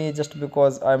with me just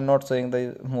because I'm not showing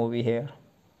the movie here.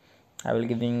 I will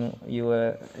giving you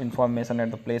information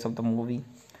at the place of the movie,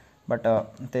 but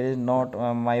there is not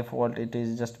my fault. It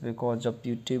is just because of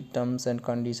YouTube terms and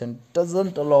condition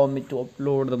doesn't allow me to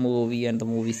upload the movie and the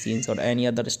movie scenes or any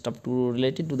other stuff to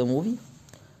related to the movie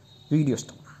video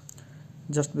stuff.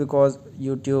 Just because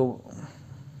YouTube.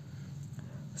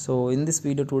 So in this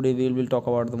video today we will talk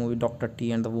about the movie Dr.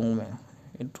 T and the Woman.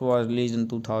 It was released in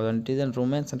 2000. It is a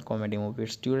romance and comedy movie.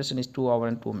 Its duration is 2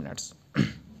 hours and 2 minutes.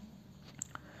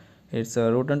 Its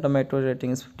Rotten Tomatoes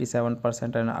rating is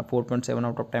 57% and a 4.7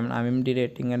 out of 10 IMDb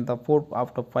rating and the 4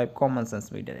 out of 5 common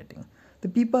sense media rating. The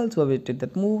people who have visited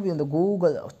that movie on the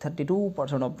Google,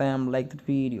 32% of them like that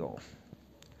video.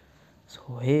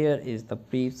 So here is the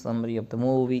brief summary of the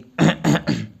movie.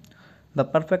 The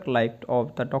perfect life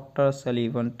of the Dr.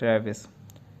 Sullivan Travis.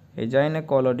 A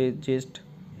gynecologist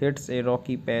hits a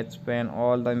rocky patch when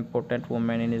all the important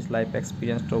women in his life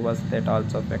experience troubles that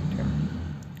also affect him.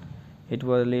 It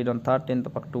was released on 13th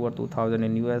of October 2000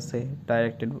 in USA,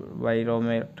 directed by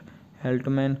Robert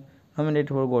Heltman, nominated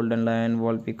for Golden Lion,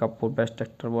 Volpi Cup for Best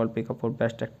Actor, Volpi Cup for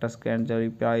Best Actress, Grand Jury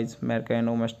Prize,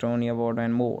 Mercano Mastoni Award,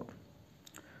 and more.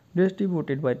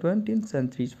 Distributed by 20th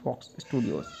Century Fox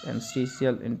Studios and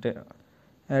Cecil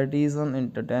Artisan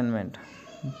Entertainment.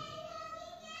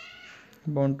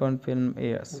 Bound on film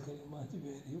airs.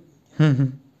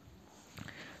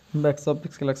 Box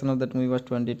office collection of that movie was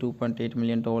 $22.8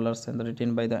 million and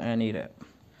written by the Annie Rapp.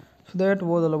 So that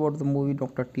was all about the movie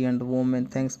Dr. T and the Woman.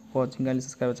 Thanks for watching and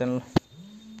subscribe channel.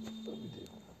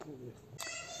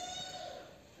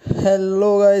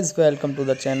 Hello guys, welcome to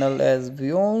the channel. As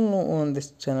we all know, on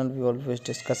this channel we always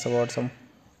discuss about some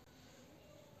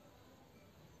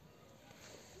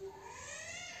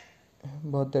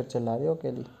बहुत देर चला रही हो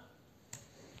अकेली.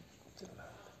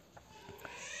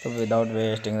 So without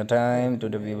wasting the time,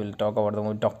 today we will talk about the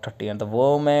movie Dr. T and the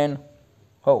Woman.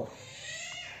 Oh,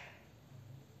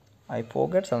 I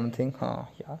forget something.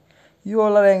 Yeah. You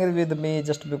all are angry with me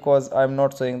just because I'm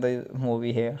not showing the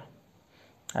movie here.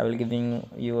 I will giving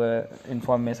you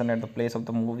information at the place of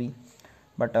the movie,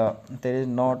 but there is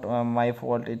not my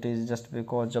fault. It is just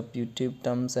because of YouTube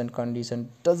terms and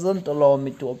condition doesn't allow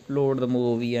me to upload the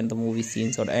movie and the movie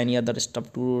scenes or any other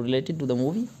stuff to related to the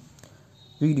movie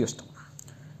video stuff.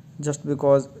 Just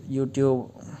because YouTube.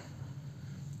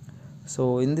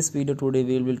 So in this video today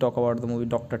we will talk about the movie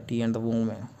Dr. T and the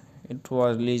Woman. It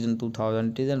was released in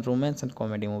 2000. It is a romance and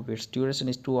comedy movie. Its duration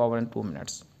is 2 hours and 2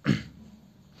 minutes.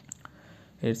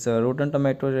 Its Rotten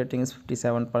Tomatoes rating is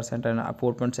 57% and a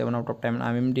 4.7 out of 10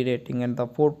 IMDb rating and the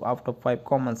 4 out of 5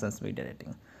 common sense media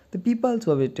rating. The people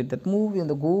who have visited that movie on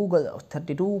the Google,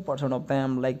 32% of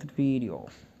them like that video.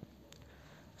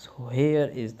 So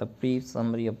here is the brief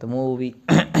summary of the movie.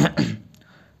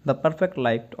 The perfect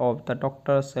life of the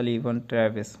Dr. Sullivan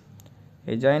Travis.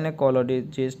 A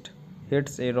gynecologist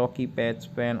hits a rocky patch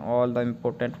when all the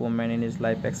important women in his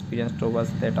life experience troubles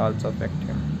that also affect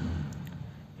him.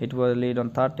 It was released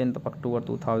on 13th of October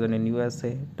 2000 in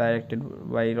USA, directed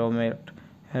by Robert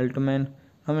Heltman,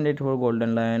 nominated for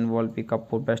Golden Lion, Volpi Cup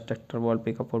for Best Actor,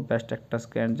 Volpi Cup for Best Actress,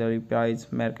 Grand Jury Prize,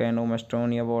 Mercano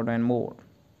Mastoni Award, and more.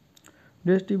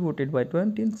 Distributed by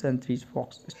 20th Century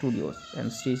Fox Studios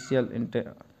and Cecil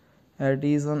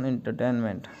Artisan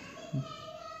Entertainment.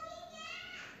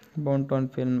 Bound on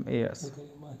film airs.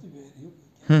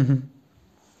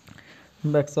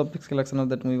 Box office collection of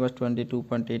that movie was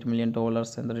 $22.8 million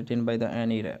and written by the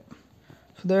Annie Rapp.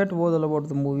 So that was all about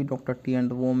the movie Dr. T and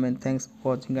the Woman. Thanks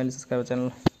for watching and subscribe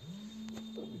channel.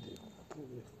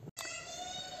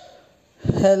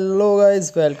 Hello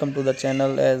guys, welcome to the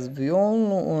channel. As we all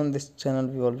know, on this channel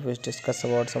we always discuss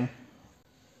about some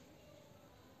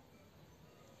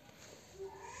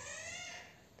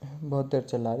बहुत देर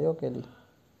चला रही हो अकेली.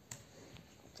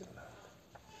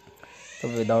 So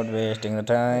without wasting the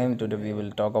time, today we will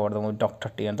talk about the movie Dr.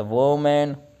 T and the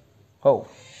Woman. Oh,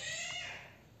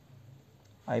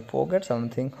 I forget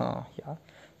something. Yeah.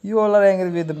 You all are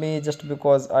angry with me just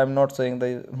because I'm not showing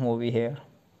the movie here.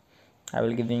 I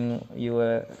will giving you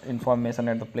information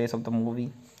at the place of the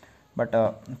movie, but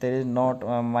there is not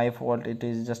my fault. It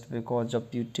is just because of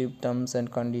YouTube terms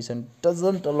and condition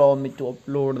doesn't allow me to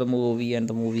upload the movie and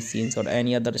the movie scenes or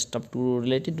any other stuff to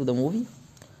related to the movie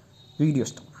video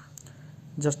stuff.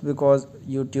 Just because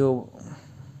YouTube.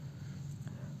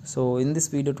 So in this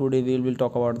video today we will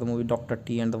talk about the movie Dr.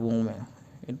 T and the Woman.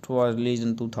 It was released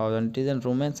in 2000. It is a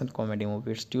romance and comedy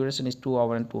movie. Its duration is 2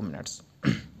 hours and 2 minutes.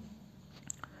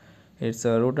 Its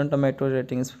Rotten Tomato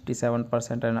rating is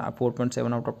 57% and a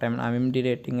 4.7 out of 10 IMDb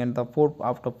rating and the 4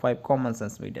 out of 5 common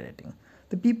sense media rating.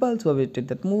 The people who have visited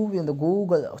that movie on the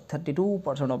Google,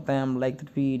 32% of them like that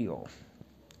video.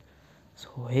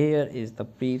 So here is the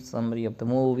brief summary of the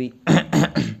movie.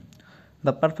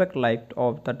 The perfect life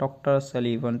of the Dr.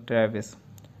 Sullivan Travis.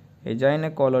 A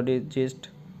gynecologist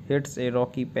hits a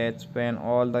rocky patch when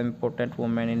all the important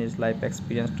women in his life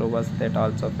experience troubles that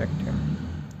also affect him.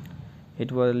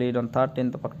 It was released on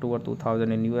 13th of October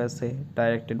 2000 in USA,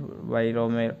 directed by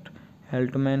Robert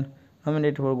Heltman,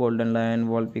 nominated for Golden Lion,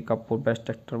 Whoopi Cup for Best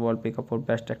Actor, Whoopi Cup for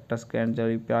Best Actress, Grand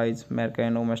Jury Prize,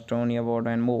 American Stony Award,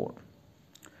 and more.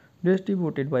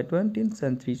 Distributed by 20th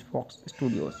Century Fox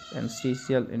Studios and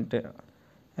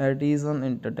Artisan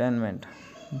Entertainment.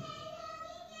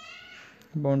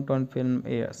 Bonton Film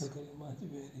airs.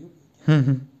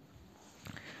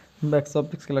 Box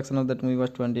office collection of that movie was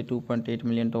 $22.8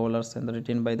 million and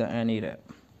written by the Annie Rapp.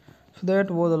 So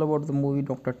that was all about the movie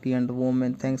Dr. T and the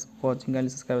Woman. Thanks for watching and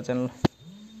subscribe our channel.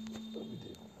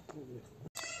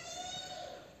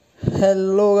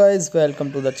 Hello guys,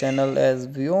 welcome to the channel. As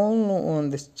we all know, on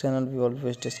this channel we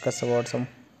always discuss about some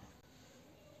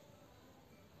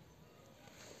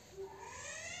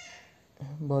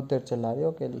बहुत देर चला रही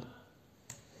हो अकेली.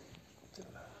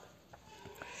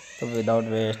 So without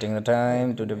wasting the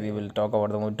time, today we will talk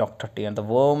about the movie Dr. T and the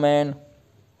Woman.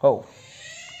 Oh,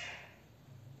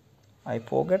 I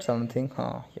forget something.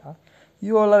 Yeah.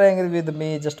 You all are angry with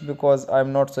me just because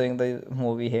I'm not showing the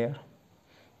movie here.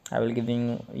 I will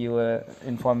giving you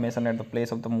information at the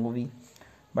place of the movie,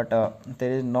 but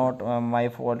there is not my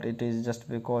fault. It is just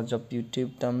because of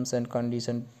YouTube terms and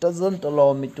condition doesn't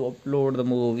allow me to upload the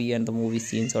movie and the movie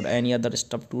scenes or any other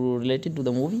stuff to related to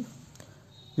the movie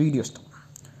video stuff.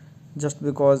 Just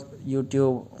because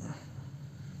YouTube.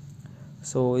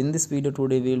 So in this video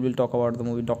today we will talk about the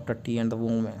movie Dr. T and the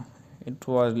Woman. It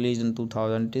was released in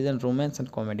 2000. It is a romance and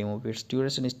comedy movie. Its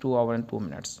duration is 2 hours and 2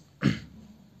 minutes.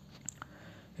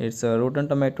 Its Rotten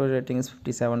Tomato rating is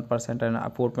 57% and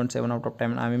a 4.7 out of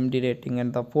 10 IMDb rating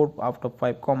and the 4 out of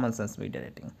 5 common sense media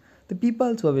rating. The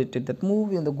people who have visited that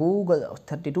movie on the Google,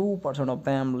 32% of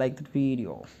them like that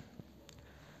video.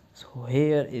 So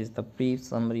here is the brief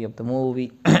summary of the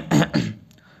movie.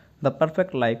 The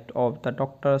perfect life of the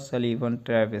Dr. Sullivan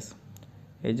Travis.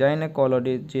 A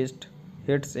gynecologist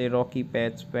hits a rocky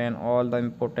patch when all the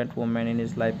important women in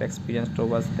his life experience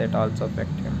troubles that also affect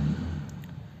him.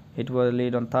 It was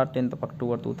released on 13th of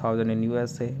October 2000 in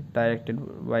USA, directed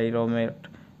by Robert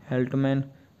Heltman,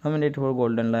 nominated for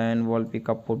Golden Lion, Whoopi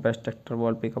Cup for Best Actor,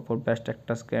 Whoopi Cup for Best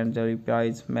Actress, Grand Jury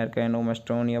Prize, American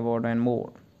Stony Award, and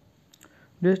more.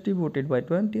 Distributed by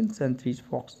 20th Century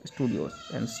Fox Studios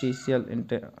and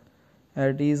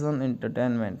Artisan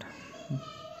Entertainment.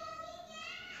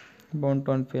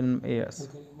 Bonton Film airs.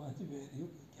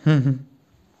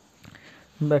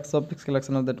 Box office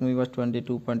collection of that movie was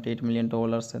 $22.8 million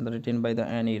and written by the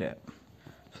Annie Rapp.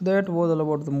 So that was all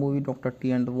about the movie Dr.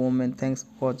 T and the Woman. Thanks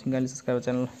for watching and subscribe our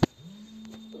channel.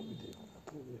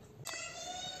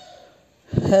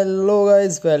 Hello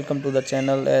guys, welcome to the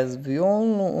channel. As we all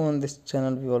know, on this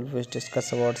channel we always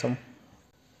discuss about some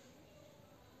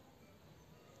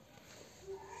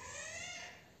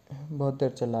बहुत देर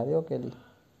चला रही हो अकेली.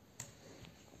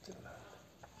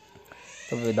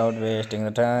 So without wasting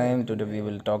the time, today we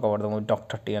will talk about the movie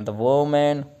Dr. T and the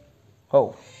Woman.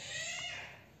 Oh,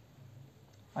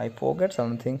 I forget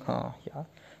something. Yeah.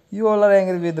 You all are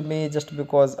angry with me just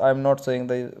because I'm not showing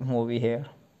the movie here.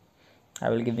 I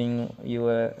will giving you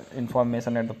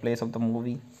information at the place of the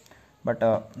movie, but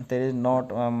there is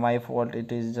not my fault.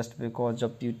 It is just because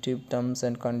of YouTube terms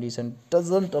and condition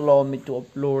doesn't allow me to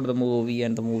upload the movie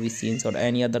and the movie scenes or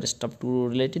any other stuff to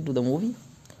related to the movie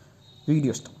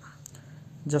video stuff.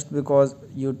 Just because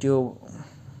YouTube.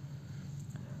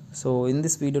 So in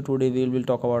this video today we will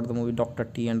talk about the movie Dr.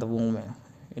 T and the Woman.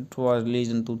 It was released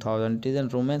in 2000. It is a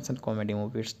romance and comedy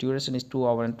movie. Its duration is 2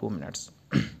 hours and 2 minutes.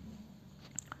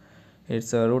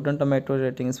 Its Rotten Tomato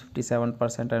rating is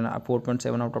 57% and a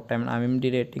 4.7 out of 10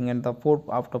 IMDb rating and the 4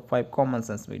 out of 5 common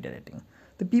sense media rating.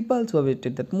 The people who have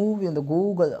visited that movie on the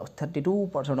Google,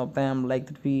 32% of them like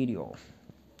that video.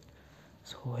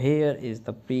 So here is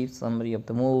the brief summary of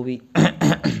the movie.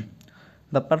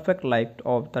 The perfect life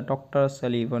of the Dr.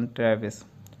 Sullivan Travis.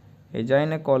 A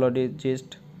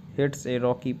gynecologist hits a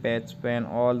rocky patch when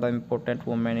all the important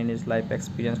women in his life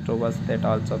experience troubles that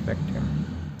also affect him.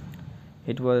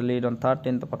 It was released on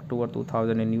 13th of October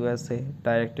 2000 in USA,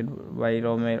 directed by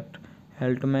Robert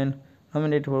Heltman,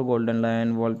 nominated for Golden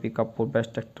Lion, Volpi Cup for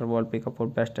Best Actor, Volpi Cup for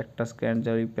Best Actress, Grand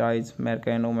Jury Prize,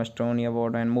 American Estonia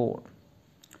Award, and more.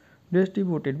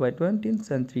 Distributed by 20th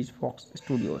Century Fox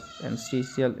Studios and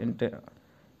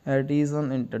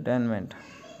Artisan Entertainment.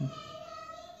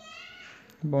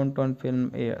 Bonton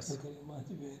Film airs.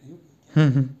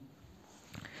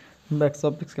 Box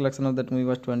office collection of that movie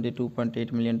was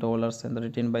 $22.8 million and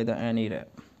written by the Annie Rapp.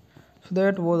 So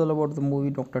that was all about the movie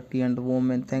Dr. T and the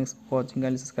Woman. Thanks for watching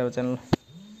and subscribe our channel.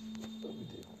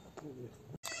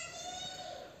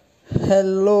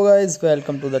 Hello guys,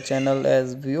 welcome to the channel.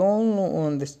 As we all know,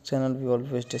 on this channel we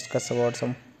always discuss about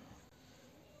some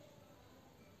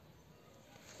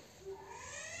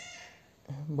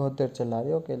बहुत देर चला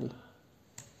रहे हो अकेली.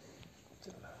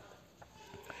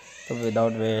 So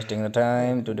without wasting the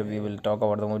time, today we will talk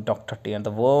about the movie Dr. T and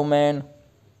the Woman.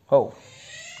 Oh,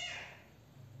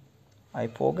 I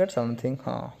forget something.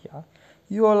 Yeah.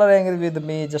 You all are angry with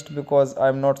me just because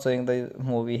I'm not showing the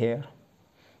movie here.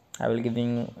 I will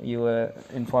giving you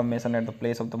information at the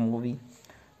place of the movie,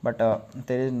 but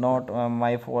there is not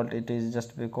my fault. It is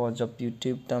just because of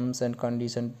YouTube terms and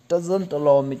condition doesn't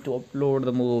allow me to upload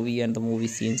the movie and the movie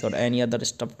scenes or any other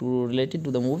stuff to related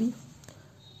to the movie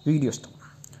video stuff.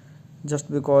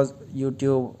 Just because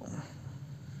YouTube.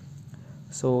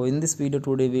 So in this video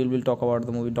today we will talk about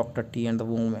the movie Dr. T and the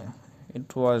Woman.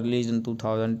 It was released in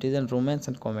 2000. It is a romance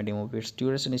and comedy movie. Its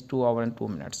duration is 2 hours and 2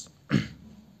 minutes.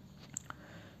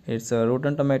 Its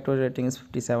Rotten Tomatoes rating is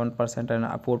 57% and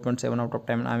 4.7 out of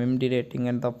 10 IMDb rating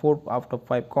and the 4 out of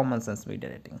 5 Common Sense media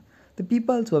rating. The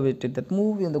people who have visited that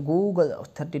movie on the Google,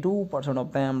 32%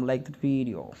 of them like that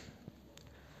video.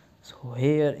 So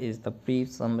here is the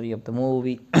brief summary of the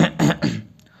movie.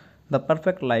 The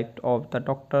perfect life of the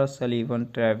Dr.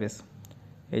 Sullivan Travis.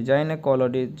 A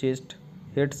gynecologist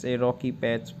hits a rocky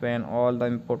patch when all the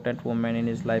important women in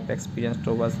his life experience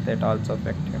troubles that also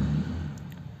affect him.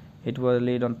 It was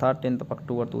released on 13th of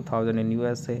October 2000 in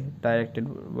USA, directed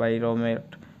by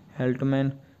Robert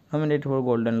Heltman, nominated for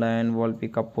Golden Lion,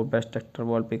 Volpi Cup for Best Actor,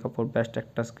 Volpi Cup for Best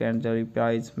Actress, Grand Jury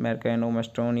Prize, American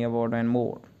Estonia Award, and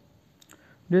more.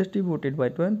 Distributed by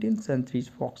 20th Century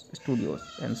Fox Studios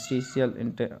and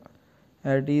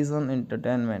Artisan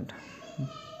Entertainment.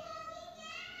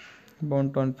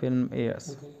 Bonton Film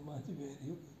airs.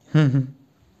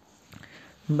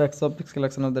 Box office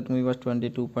collection of that movie was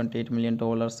 $22.8 million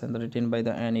and written by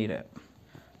the Annie Rapp.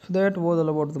 So that was all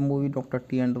about the movie Dr.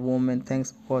 T and the Woman.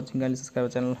 Thanks for watching and subscribe our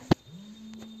channel.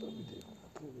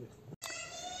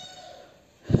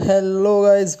 Hello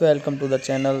guys, welcome to the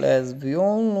channel. As we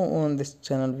all know, on this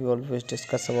channel we always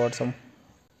discuss about some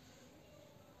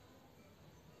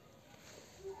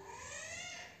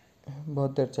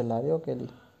बहुत देर चला रहे हो अकेली.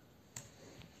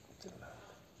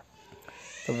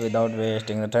 So without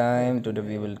wasting the time, today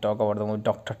we will talk about the movie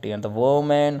Dr. T and the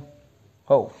Woman.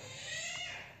 Oh,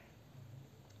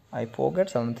 I forget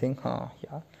something.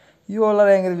 Yeah. You all are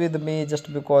angry with me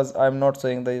just because I'm not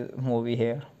showing the movie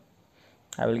here.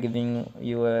 I will giving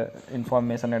you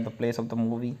information at the place of the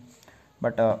movie,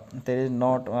 but there is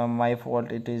not my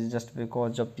fault. It is just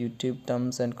because of YouTube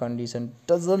terms and condition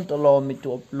doesn't allow me to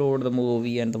upload the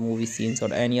movie and the movie scenes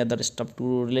or any other stuff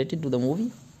to related to the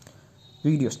movie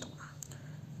video stuff.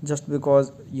 Just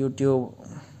because YouTube.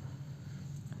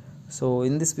 So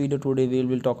in this video today we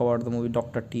will talk about the movie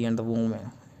Dr. T and the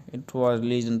Woman. It was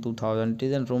released in 2000. It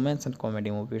is a romance and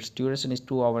comedy movie. Its duration is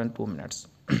 2 hours and 2 minutes.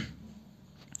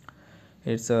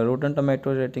 Its Rotten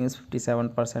Tomatoes rating is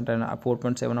 57% and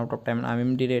 4.7 out of 10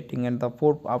 IMDb rating and the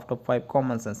 4 out of 5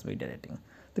 Common Sense media rating.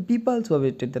 The people who have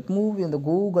visited that movie on the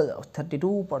Google,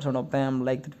 32% of them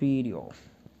like that video.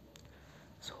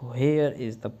 So here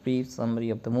is the brief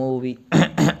summary of the movie.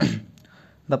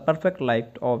 The perfect life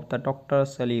of the Dr.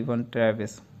 Sullivan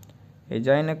Travis. A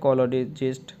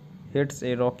gynecologist hits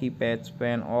a rocky patch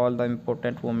when all the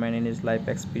important women in his life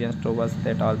experience troubles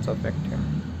that also affect him.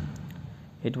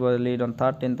 It was released on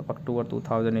 13th of October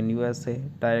 2000 in USA,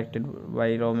 directed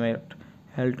by Robert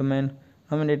Heltman,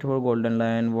 nominated for Golden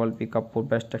Lion, Volpi Cup for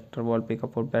Best Actor, Volpi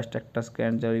Cup for Best Actress,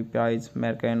 Grand Jury Prize,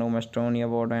 American Estonia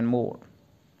Award, and more.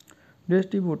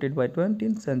 Distributed by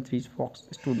 20th Century Fox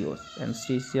Studios and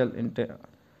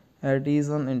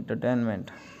Artisan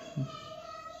Entertainment.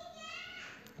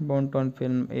 Bound on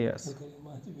film airs.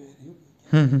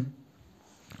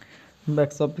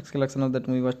 Box office collection of that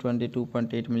movie was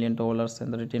 $22.8 million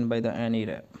and written by the Annie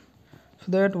Rapp.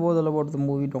 So that was all about the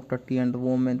movie Dr. T and the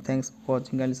Woman. Thanks for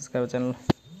watching and subscribe our channel.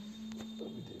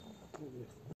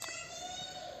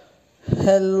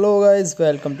 Hello guys,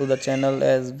 welcome to the channel.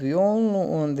 As we all know,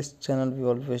 on this channel we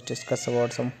always discuss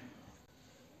about some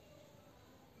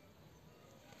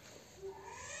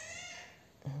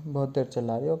बहुत देर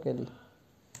चला रही हो अकेली.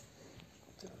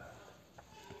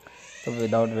 So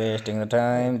without wasting the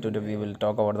time, today we will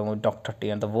talk about the movie Dr. T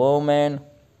and the Woman.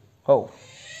 Oh,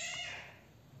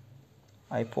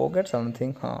 I forget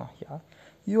something. Yeah.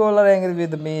 You all are angry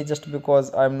with me just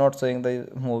because I'm not showing the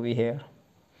movie here.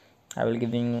 I will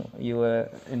giving you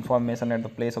information at the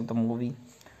place of the movie,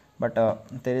 but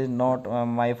there is not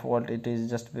my fault. It is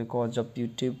just because of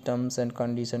YouTube terms and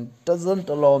condition doesn't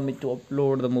allow me to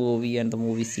upload the movie and the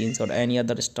movie scenes or any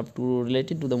other stuff to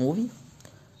related to the movie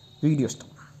video stuff.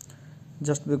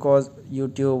 Just because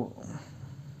YouTube.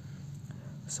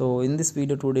 So in this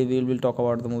video today we will talk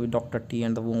about the movie Dr. T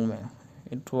and the Woman.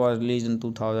 It was released in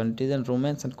 2000. It is a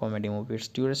romance and comedy movie. Its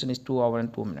duration is 2 hours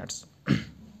and 2 minutes.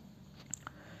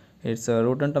 Its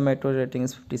Rotten Tomatoes rating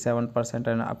is 57%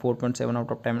 and a 4.7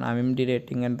 out of 10 IMDb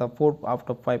rating and the 4 out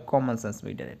of 5 common sense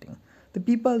media rating. The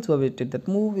people who have rated that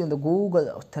movie on the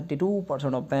Google,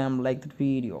 32% of them like the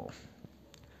video.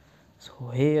 So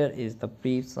here is the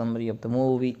brief summary of the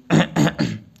movie.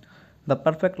 The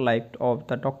perfect life of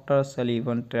the Dr.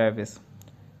 Sullivan Travis.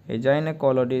 A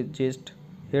gynecologist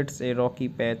hits a rocky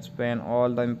patch when all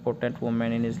the important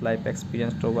women in his life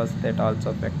experience troubles that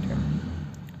also affect him.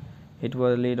 It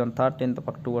was released on 13th of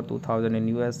October 2000 in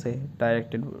USA,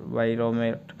 directed by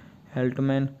Robert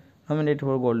Heltman, nominated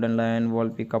for Golden Lion,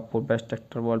 Volpi Cup for Best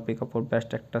Actor, Volpi Cup for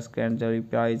Best Actress, Grand Jury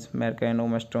Prize,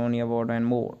 American Stony Award, and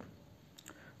more.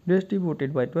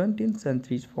 Distributed by 20th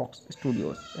Century Fox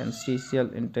Studios and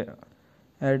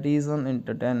Artisan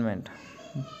Entertainment.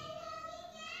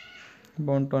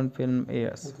 Bound on film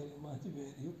airs.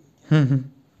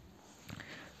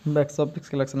 Box office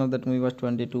collection of that movie was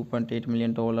 $22.8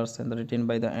 million and written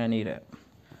by the Annie Rapp.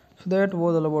 So that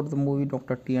was all about the movie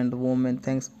Dr. T and the Woman.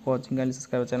 Thanks for watching and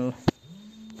subscribe our channel.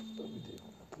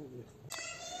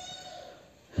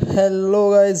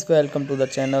 Hello guys, welcome to the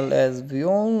channel. As we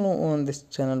all know, on this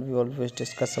channel we always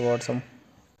discuss about some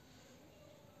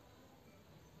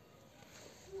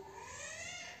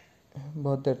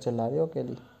बहुत देर चला रही हो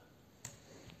अकेली.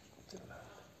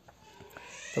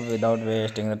 So without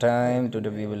wasting the time, today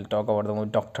we will talk about the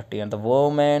movie Dr. T and the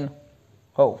Woman.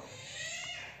 Oh,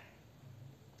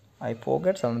 I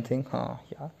forget something.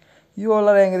 Yeah. You all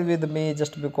are angry with me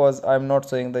just because I'm not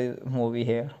showing the movie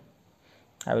here.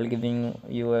 I will giving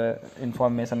you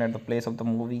information at the place of the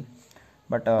movie,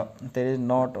 but there is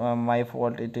not my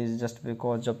fault. It is just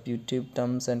because of YouTube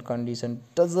terms and condition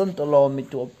doesn't allow me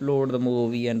to upload the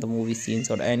movie and the movie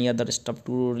scenes or any other stuff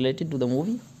to related to the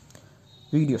movie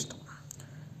video stuff.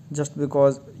 Just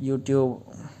because YouTube.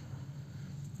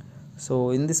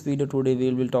 So in this video today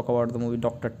we will talk about the movie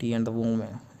Dr. T and the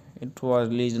Woman. It was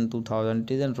released in 2000.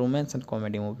 It is a romance and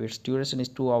comedy movie. Its duration is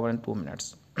 2 hours and 2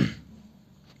 minutes.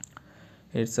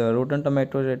 Its Rotten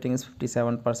Tomatoes rating is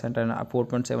 57% and a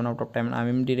 4.7 out of 10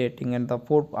 IMDb rating and the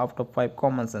 4 out of 5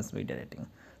 common sense media rating.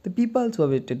 The people who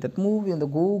have rated that movie on the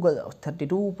Google,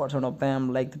 32% of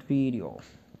them like the video.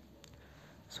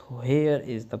 So here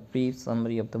is the brief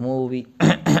summary of the movie.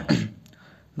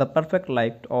 The perfect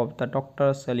life of the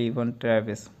Dr. Sullivan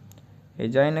Travis. A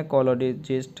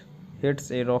gynecologist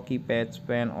hits a rocky patch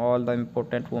when all the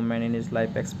important women in his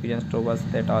life experience troubles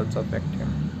that also affect him.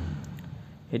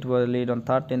 It was released on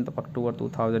 13th of October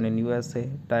 2000 in USA,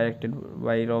 directed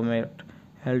by Robert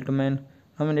Heltman,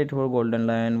 nominated for Golden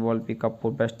Lion, Volpi Cup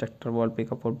for Best Actor, Volpi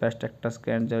Cup for Best Actress,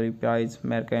 Grand Jury Prize,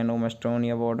 American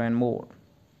Stony Award, and more.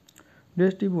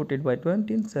 Distributed by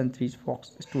 20th Century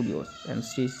Fox Studios and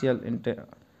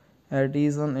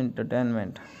Artisan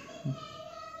Entertainment.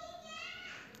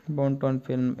 Bound on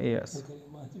film airs.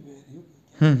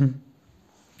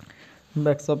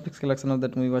 Box office collection of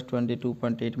that movie was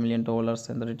 $22.8 million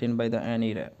and written by the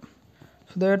Annie Rapp.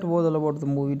 So that was all about the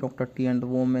movie Dr. T and the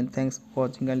Woman. Thanks for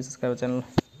watching and subscribe our channel.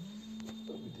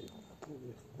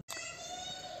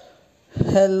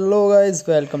 Hello guys,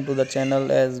 welcome to the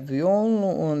channel. As we all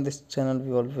know, on this channel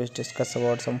we always discuss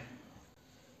about some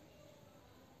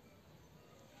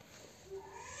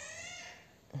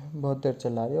बहुत देर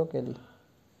चला रही हो अकेली.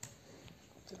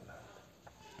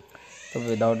 So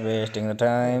without wasting the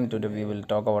time, today we will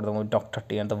talk about the movie Dr.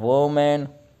 T and the Woman.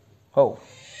 Oh,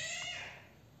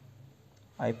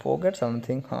 I forget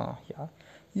something. Yeah.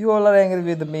 You all are angry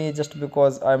with me just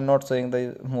because I'm not showing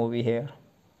the movie here.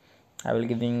 I will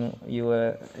giving you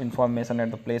information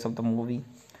at the place of the movie,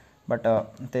 but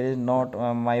there is not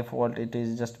my fault. It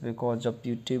is just because of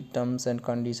YouTube terms and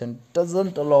condition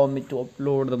doesn't allow me to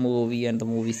upload the movie and the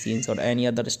movie scenes or any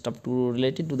other stuff to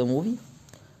related to the movie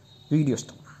video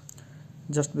stuff.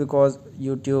 Just because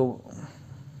YouTube.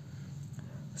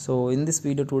 So in this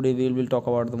video today we will talk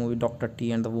about the movie Dr.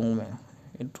 T and the Woman.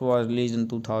 It was released in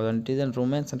 2000. It is a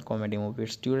romance and comedy movie.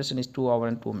 Its duration is 2 hours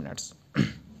and 2 minutes.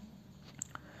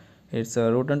 Its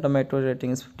Rotten Tomato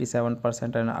rating is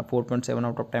 57% and a 4.7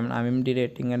 out of 10 IMDb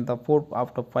rating and the 4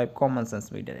 out of 5 common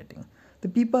sense media rating. The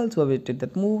people who have rated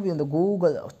that movie on the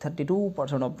Google,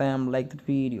 32% of them like that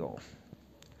video.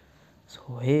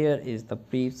 So here is the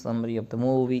brief summary of the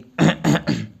movie.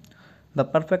 The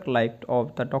perfect life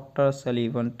of the Dr.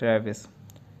 Sullivan Travis.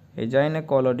 A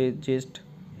gynecologist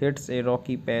hits a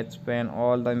rocky patch when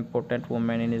all the important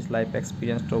women in his life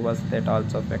experience troubles that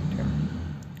also affect him.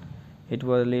 It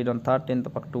was released on 13th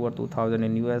of October 2000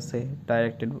 in USA,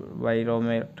 directed by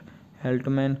Robert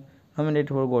Heltman, nominated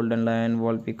for Golden Lion,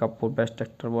 Volpi Cup for Best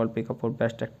Actor, Volpi Cup for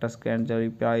Best Actress, Grand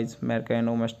Jury Prize,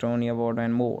 Mercano Mastoni Award,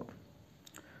 and more.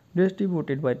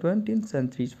 Distributed by 20th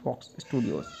Century Fox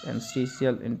Studios and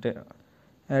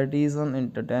Artisan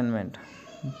Entertainment.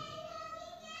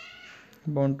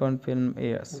 Bonton Film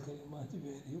airs.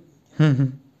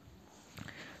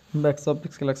 Box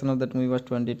office collection of that movie was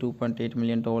 $22.8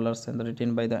 million and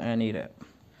written by the Annie Rapp.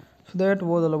 So that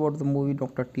was all about the movie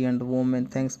Dr. T and the Woman.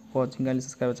 Thanks for watching and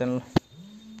subscribe our channel.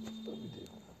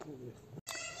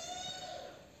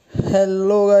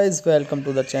 Hello guys, welcome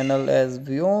to the channel. As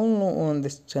we all know, on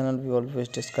this channel we always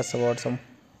discuss about some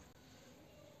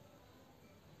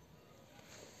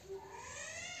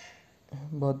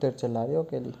बहुत देर चला रही हो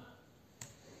अकेली.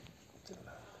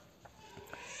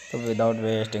 So without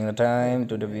wasting the time,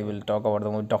 today we will talk about the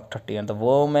movie Dr. T and the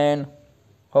Woman.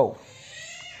 Oh,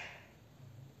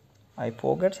 I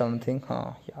forget something.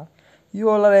 Yeah. You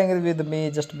all are angry with me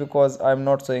just because I'm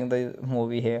not showing the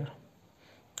movie here.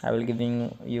 I will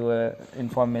giving you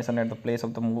information at the place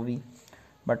of the movie,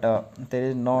 but there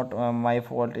is not my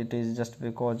fault. It is just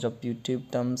because of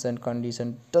YouTube terms and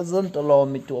condition doesn't allow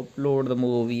me to upload the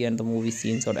movie and the movie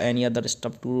scenes or any other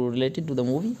stuff to related to the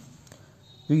movie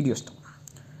video stuff.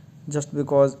 Just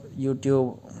because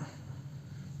YouTube.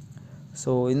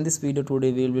 So in this video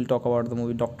today we will talk about the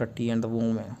movie Dr. T and the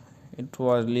Woman. It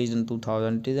was released in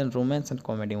 2000. It is a romance and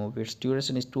comedy movie. Its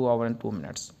duration is 2 hours and 2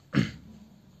 minutes.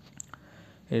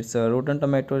 Its Rotten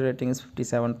Tomato rating is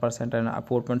 57% and a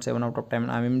 4.7 out of 10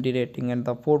 IMDb rating and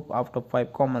the 4 out of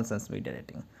 5 common sense media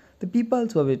rating. The people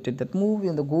who have rated that movie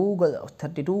on the Google,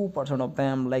 32% of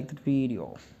them like that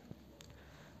video.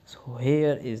 So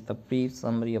here is the brief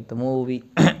summary of the movie.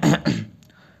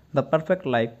 The perfect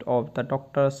life of the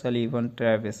Dr. Sullivan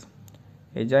Travis.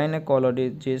 A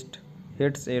gynecologist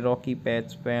hits a rocky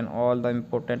patch when all the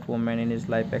important women in his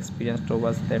life experience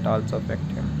troubles that also affect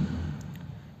him.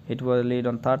 It was released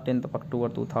on 13th of October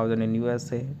 2000 in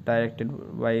USA,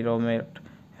 directed by Robert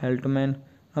Heltman,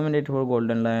 nominated for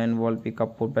Golden Lion, Volpi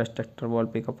Cup for Best Actor,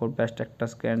 Volpi Cup for Best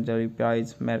Actress, Grand Jury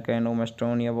Prize, Mercano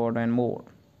Mastoni Award, and more.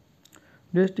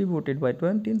 Distributed by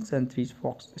 20th Century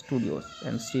Fox Studios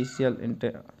and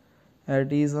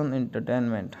Artisan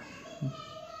Entertainment.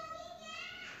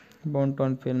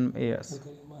 Bonton Film airs.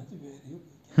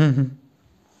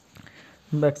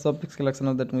 Box office collection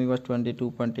of that movie was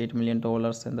 $22.8 million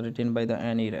and written by the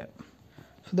Annie Rapp.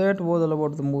 So that was all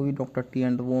about the movie Dr. T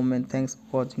and the Woman. Thanks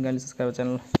for watching and subscribe our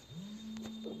channel.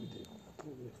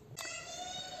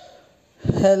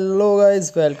 Hello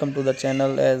guys, welcome to the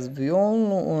channel. As we all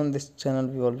know, on this channel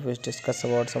we always discuss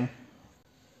about some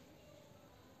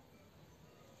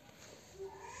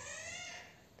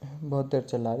बहुत देर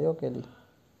चला रही हो अकेली.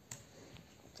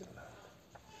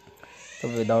 So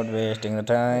without wasting the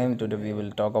time, today we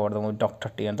will talk about the movie Dr.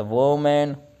 T and the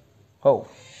Woman. Oh,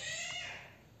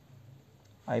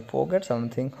 I forget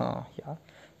something. Yeah.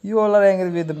 You all are angry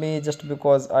with me just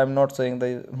because I'm not showing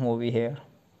the movie here.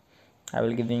 I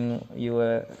will giving you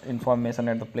information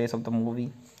at the place of the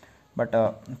movie, but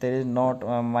there is not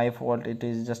my fault. It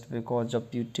is just because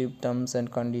of YouTube terms and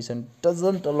condition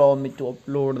doesn't allow me to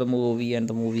upload the movie and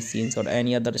the movie scenes or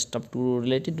any other stuff to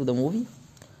related to the movie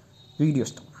video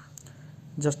stuff.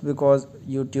 Just because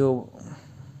YouTube.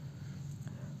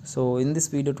 So in this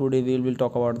video today we will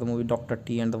talk about the movie Dr.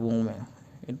 T and the Woman.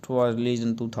 It was released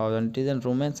in 2000. It is a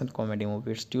romance and comedy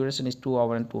movie. Its duration is 2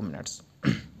 hours and 2 minutes.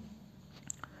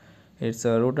 Its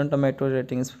Rotten Tomato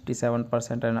rating is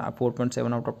 57% and a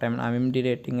 4.7 out of 10 IMDb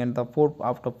rating and the 4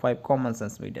 out of 5 common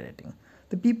sense media rating.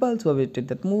 The people who have visited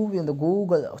that movie on the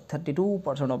Google,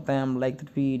 32% of them like that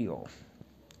video.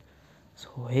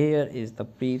 So here is the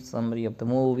brief summary of the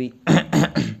movie.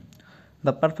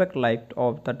 The perfect life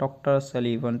of the Dr.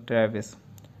 Sullivan Travis.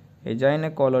 A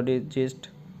gynecologist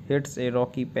hits a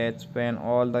rocky patch when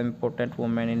all the important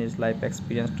women in his life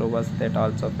experience troubles that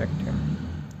also affect him.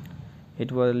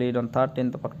 It was released on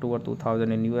 13th of October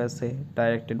 2000 in USA,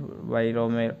 directed by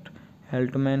Robert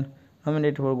Heltman,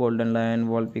 nominated for Golden Lion,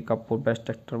 Volpi Cup for Best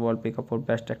Actor, Volpi Cup for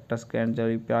Best Actress, Grand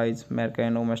Jury Prize,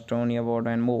 American Estonia Award,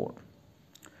 and more.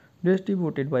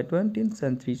 Distributed by 20th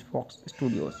Century Fox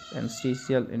Studios and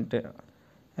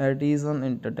Artisan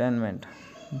Entertainment.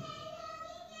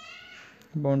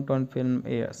 Bonton Film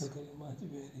airs.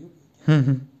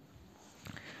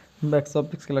 Box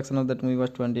office collection of that movie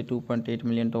was $22.8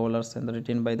 million and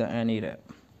written by the Annie Rapp.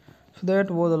 So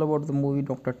that was all about the movie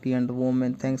Dr. T and the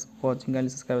Woman. Thanks for watching and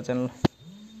subscribe our channel.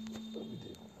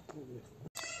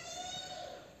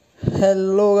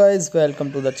 Hello guys,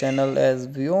 welcome to the channel. As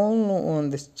we all know, on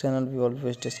this channel we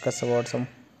always discuss about some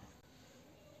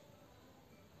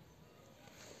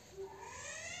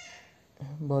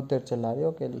बहुत देर चला रही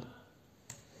हो अकेली.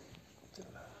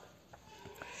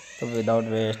 So without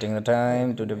wasting the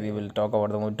time, today we will talk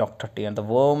about the movie Dr. T and the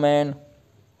Woman.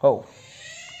 Oh,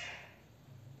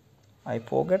 I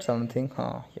forget something.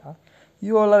 Yeah.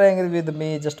 You all are angry with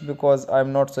me just because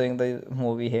I'm not showing the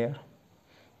movie here.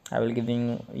 I will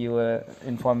giving you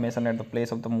information at the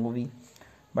place of the movie,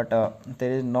 but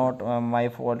there is not my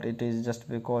fault. It is just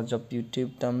because of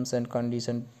YouTube terms and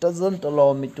condition doesn't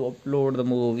allow me to upload the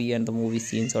movie and the movie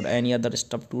scenes or any other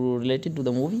stuff to related to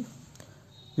the movie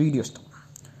video stuff.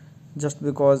 Just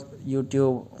because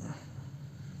YouTube.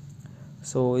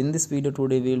 So in this video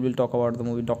today we will talk about the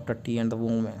movie Dr. T and the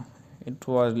Woman. It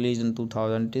was released in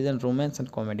 2000. It is a romance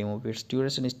and comedy movie. Its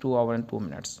duration is 2 hours and 2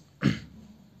 minutes.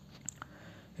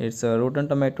 Its Rotten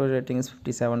Tomato rating is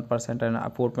 57% and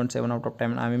 4.7 out of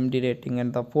 10 IMDb rating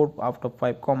and the 4 out of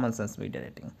 5 Common Sense media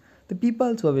rating. The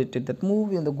people who have visited that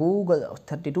movie on the Google,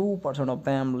 32% of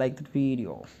them like that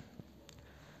video.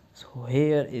 So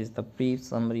here is the brief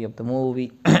summary of the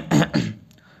movie.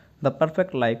 The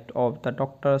perfect life of the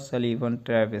Dr. Sullivan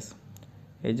Travis.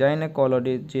 A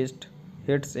gynecologist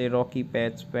hits a rocky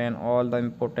patch when all the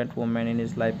important women in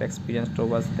his life experience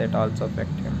troubles that also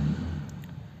affect him.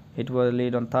 It was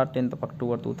released on 13th of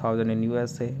October 2000 in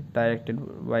USA, directed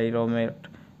by Robert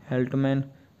Heltman,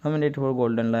 nominated for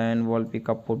Golden Lion, Volpi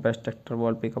Cup for Best Actor,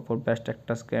 Volpi Cup for Best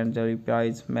Actress, Grand Jury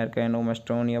Prize, American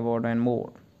Estonia Award, and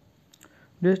more.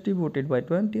 Distributed by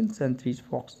 20th Century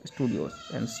Fox Studios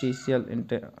and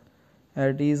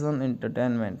Artisan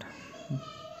Entertainment.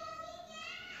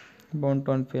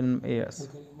 Bonton Film airs.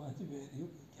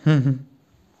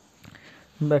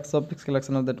 Box office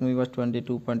collection of that movie was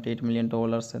 $22.8 million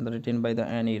and written by the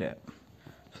Annie Rapp.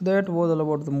 So that was all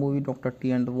about the movie Dr.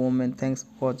 T and the Woman. Thanks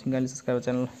for watching and subscribe our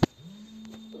channel.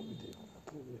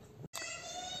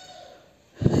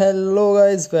 Hello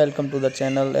guys, welcome to the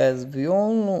channel. As we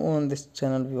all know, on this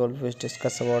channel we always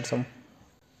discuss about some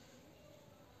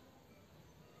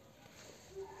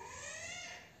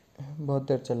बहुत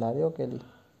देर चला रही हो अकेली.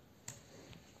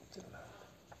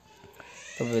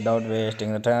 So without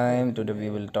wasting the time, today we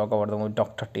will talk about the movie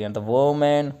Dr. T and the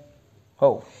Woman.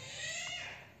 Oh,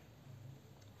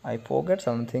 I forget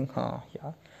something.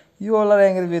 Yeah. You all are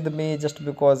angry with me just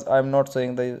because I'm not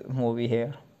showing the movie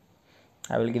here.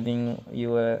 I will giving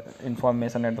you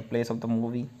information at the place of the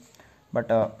movie, but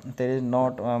there is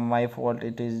not my fault.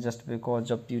 It is just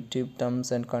because of YouTube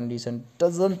terms and condition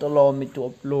doesn't allow me to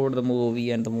upload the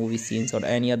movie and the movie scenes or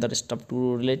any other stuff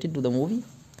to related to the movie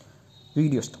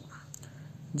video stuff.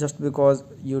 Just because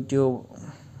YouTube.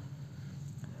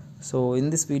 So in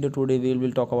this video today we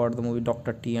will talk about the movie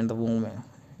Dr. T and the Woman.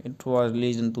 It was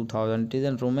released in 2000. It is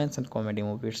a romance and comedy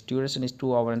movie. Its duration is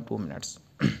 2 hours and 2 minutes.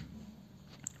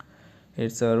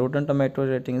 Its Rotten Tomato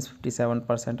rating is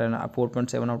 57% and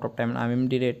 4.7 out of 10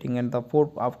 IMDb rating and the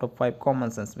 4 out of 5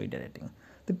 Common Sense media rating.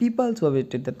 The people who have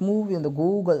visited that movie on the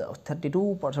Google,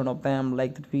 32% of them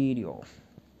like that video.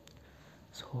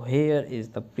 So here is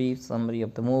the brief summary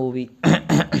of the movie.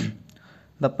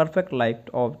 The perfect life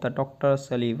of the Dr.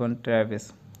 Sullivan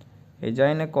Travis. A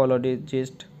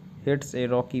gynecologist hits a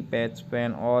rocky patch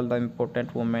when all the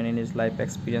important women in his life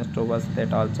experience troubles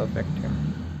that also affect him.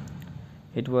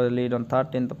 It was released on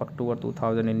 13th of October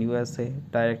 2000 in USA,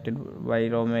 directed by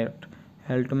Robert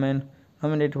Heltman,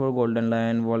 nominated for Golden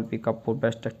Lion, Volpi Cup for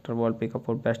Best Actor, Volpi Cup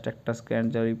for Best Actress,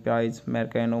 Grand Jury Prize,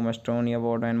 American Estonia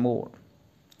Award, and more.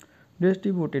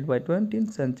 Distributed by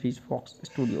 20th Century Fox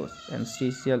Studios and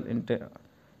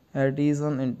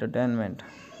Artisan Entertainment.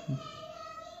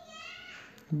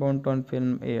 Bound on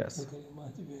film, yes.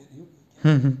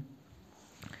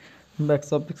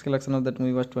 Box office collection of that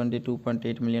movie was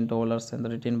 $22.8 million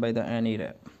and written by the Annie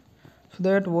Rap. So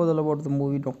that was all about the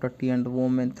movie Dr. T and the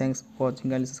Woman. Thanks for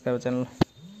watching and subscribe our channel.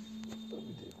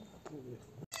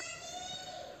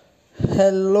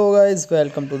 Hello guys,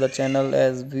 welcome to the channel.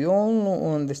 As we all know,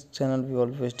 on this channel we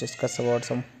always discuss about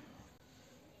some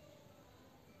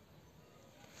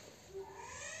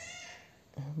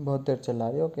बहुत देर चला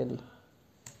रही हो अकेली.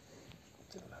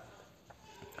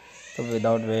 So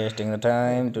without wasting the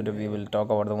time, today we will talk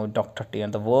about the movie Dr. T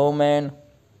and the Woman.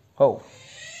 Oh,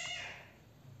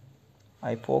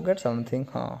 I forget something.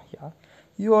 Yeah.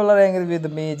 You all are angry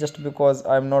with me just because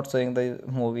I'm not showing the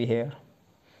movie here.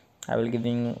 I will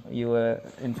giving you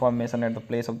information at the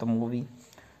place of the movie,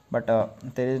 but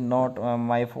there is not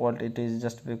my fault. It is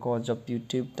just because of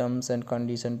YouTube terms and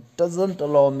condition doesn't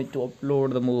allow me to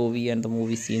upload the movie and the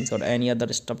movie scenes or any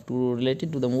other stuff to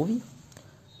related to the movie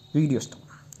video stuff.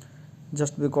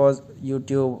 Just because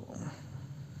YouTube.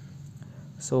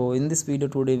 So in this video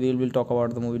today we will talk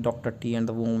about the movie Dr. T and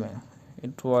the Woman.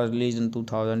 It was released in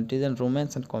 2000. It is a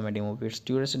romance and comedy movie. Its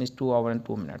duration is 2 hours and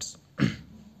 2 minutes.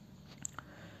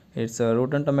 Its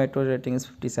Rotten Tomatoes rating is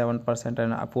 57%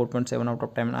 and a 4.7 out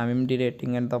of 10 IMDb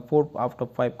rating and the 4 out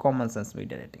of 5 Common Sense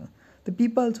media rating. The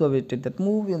people who have rated that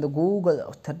movie on the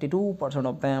Google, 32%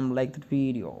 of them liked the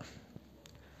video.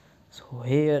 So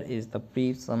here is the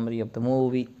brief summary of the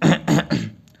movie.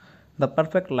 The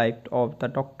perfect life of the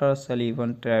Dr.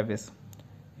 Sullivan Travis.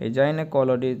 A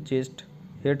gynecologist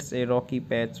hits a rocky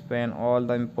patch when all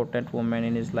the important women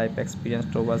in his life experience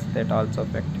troubles that also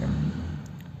affect him.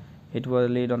 It was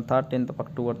released on 13th of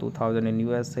October 2000 in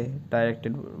USA,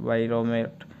 directed by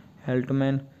Robert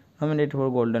Heltman, nominated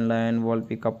for Golden Lion,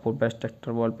 Volpi Cup for Best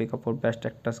Actor, Volpi Cup for Best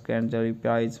Actress, Grand Jury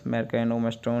Prize,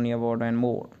 American Stony Award, and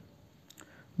more.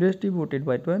 Distributed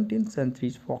by 20th Century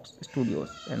Fox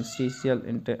Studios and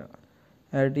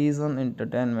Artisan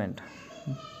Entertainment.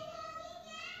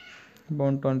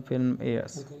 Bound on film,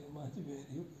 yes.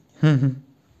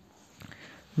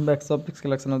 Box office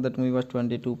collection of that movie was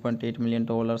 $22.8 million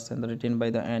and written by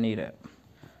the Annie Rap.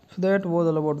 So that was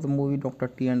all about the movie Dr.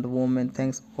 T and the Woman.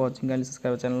 Thanks for watching and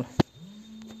subscribe our channel.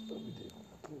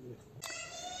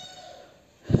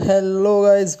 Hello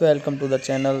guys, welcome to the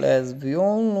channel. As we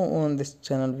all know, on this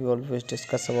channel we always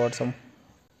discuss about some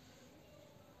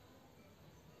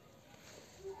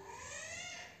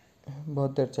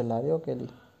बहुत देर चला रही हो अकेली.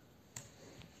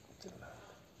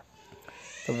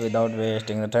 So without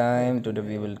wasting the time, today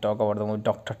we will talk about the movie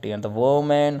Dr. T and the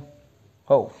Woman.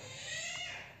 Oh,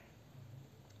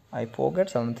 I forget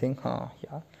something.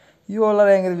 Yeah. You all are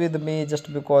angry with me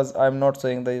just because I'm not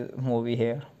showing the movie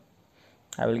here.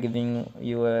 I will giving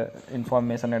you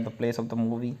information at the place of the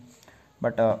movie,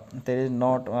 but there is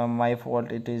not my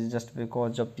fault. It is just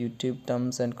because of YouTube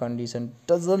terms and condition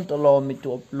doesn't allow me to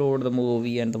upload the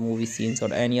movie and the movie scenes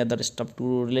or any other stuff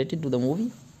to related to the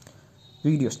movie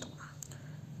video stuff.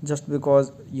 Just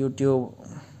because YouTube.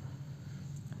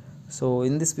 So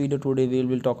in this video today we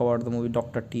will talk about the movie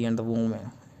Dr. T and the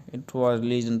Woman. It was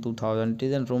released in 2000. It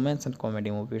is a romance and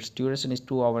comedy movie. Its duration is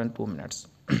 2 hours and 2 minutes.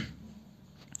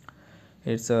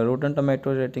 Its Rotten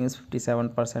Tomatoes rating is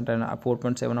 57% and a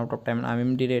 4.7 out of 10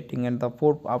 IMDb rating and the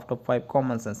 4 out of 5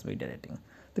 Common Sense media rating.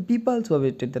 The people who have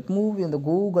rated that movie on the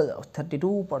Google,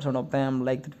 32% of them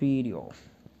liked the video.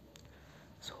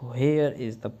 So here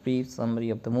is the brief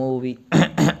summary of the movie.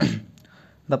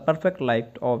 The perfect life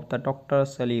of the Dr.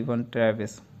 Sullivan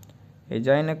Travis. A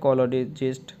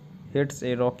gynecologist hits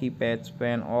a rocky patch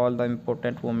when all the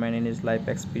important women in his life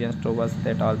experience troubles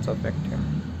that also affect him.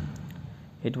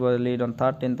 It was released on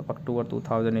 13th of October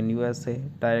 2000 in USA,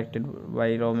 directed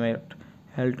by Robert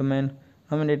Heltman,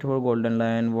 nominated for Golden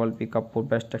Lion, Volpi Cup for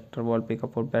Best Actor, Volpi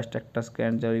Cup for Best Actress,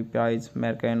 Grand Jury Prize,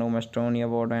 American Stony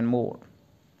Award, and more.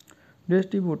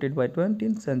 Distributed by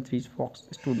 20th Century Fox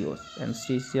Studios and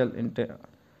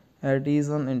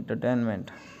Artisan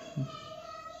Entertainment.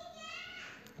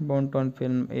 Bound on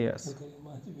film, yes.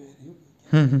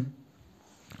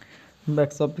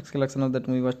 Box office collection of that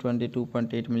movie was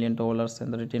 $22.8 million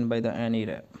and written by the Annie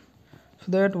Rap.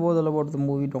 So that was all about the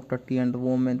movie Dr. T and the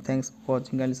Woman. Thanks for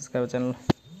watching and subscribe our channel.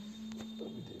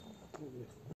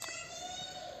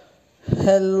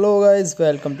 Hello guys,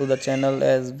 welcome to the channel.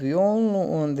 As we all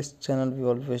know, on this channel we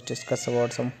always discuss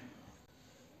about some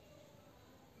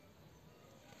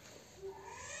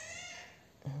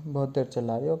बहुत देर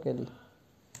चला रही हो अकेली.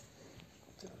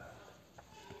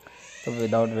 So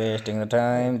without wasting the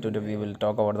time, today we will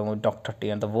talk about the movie Dr. T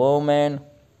and the Woman.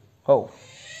 Oh,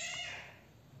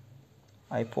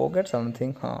 I forget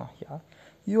something. Yeah.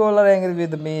 You all are angry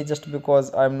with me just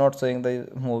because I'm not showing the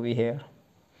movie here.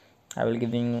 I will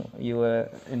giving you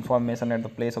information at the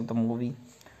place of the movie,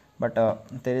 but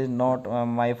there is not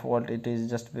my fault. It is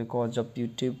just because of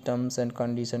YouTube terms and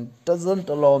condition doesn't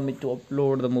allow me to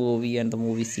upload the movie and the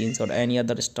movie scenes or any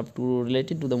other stuff to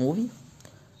related to the movie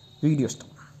video stuff.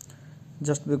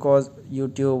 Just because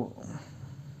YouTube.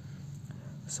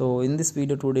 So in this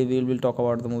video today we will talk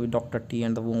about the movie Dr. T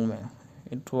and the Woman.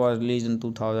 It was released in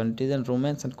 2000. It is a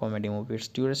romance and comedy movie. Its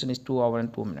duration is 2 hours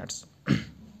and 2 minutes.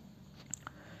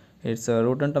 Its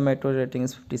Rotten Tomato rating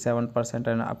is 57%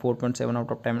 and a 4.7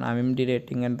 out of 10 IMDb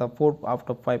rating and the 4 out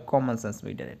of 5 common sense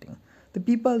media rating. The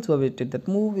people who have rated that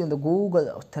movie on the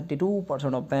Google,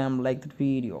 32% of them like the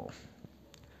video.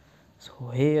 So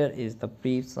here is the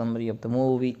brief summary of the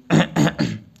movie.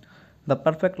 The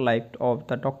perfect life of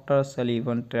the Dr.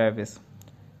 Sullivan Travis.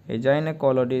 A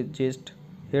gynecologist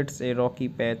hits a rocky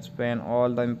patch when all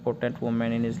the important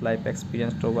women in his life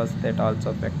experience troubles that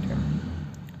also affect him.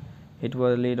 It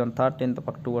was released on 13th of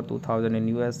October 2000 in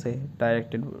USA,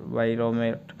 directed by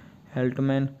Robert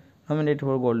Heltman, nominated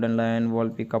for Golden Lion,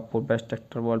 Volpi Cup for Best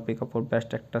Actor, Volpi Cup for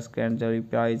Best Actress, Grand Jury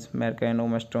Prize,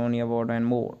 American Stony Award, and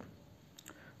more.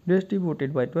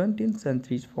 Distributed by 20th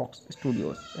Century Fox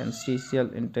Studios and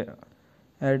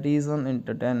Artisan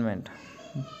Entertainment.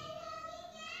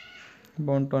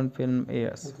 Bonton Film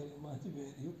airs.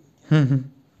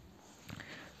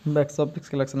 Box office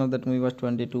collection of that movie was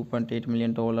 $22.8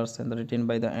 million and written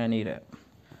by the Annie Rapp.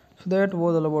 So that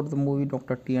was all about the movie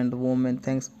Dr. T and the Woman.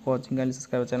 Thanks for watching and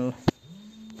subscribe channel.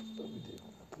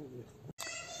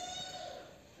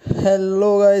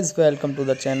 Hello guys, welcome to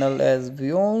the channel. As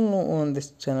we all know, on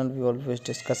this channel we always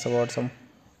discuss about some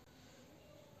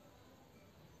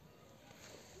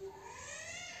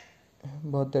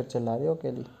बहुत देर चला रही हो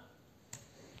अकेली.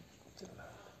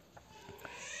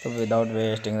 So without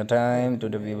wasting the time,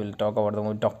 today we will talk about the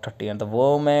movie Dr. T and the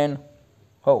Woman.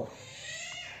 Oh,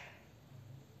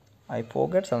 I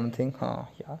forget something.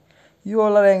 Yeah. You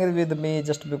all are angry with me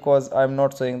just because I'm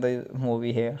not showing the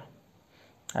movie here.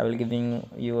 I will giving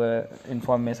you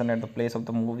information at the place of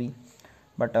the movie,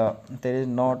 but there is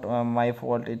not my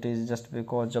fault. It is just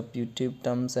because of YouTube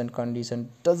terms and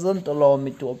condition doesn't allow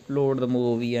me to upload the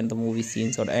movie and the movie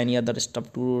scenes or any other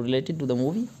stuff to related to the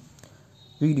movie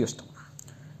video stuff.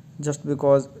 Just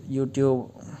because YouTube.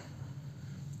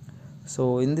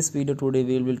 So in this video today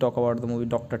we will talk about the movie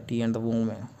Dr. T and the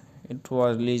Woman. It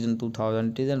was released in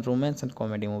 2000. It is a romance and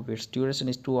comedy movie. Its duration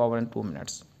is 2 hours and 2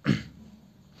 minutes.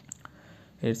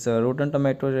 Its Rotten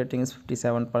Tomato rating is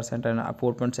 57% and a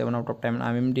 4.7 out of 10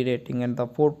 IMDb rating and the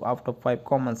 4 out of 5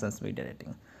 common sense media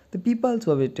rating. The people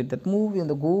who have rated that movie on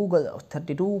the Google,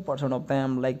 32% of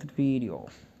them like the video.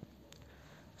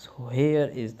 So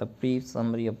here is the brief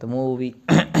summary of the movie.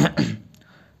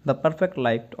 The perfect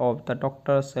life of the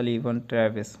Dr. Sullivan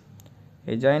Travis.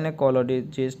 A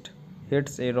gynecologist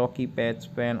hits a rocky patch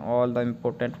when all the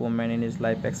important women in his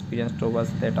life experience troubles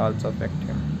that also affect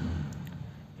him.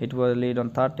 It was released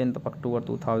on 13th of October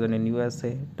 2000 in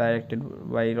USA,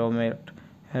 directed by Robert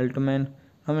Heltman,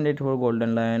 nominated for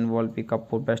Golden Lion, Volpi Cup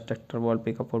for Best Actor,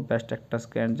 Volpi Cup for Best Actress,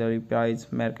 Grand Jury Prize,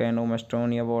 American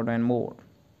Stony Award, and more.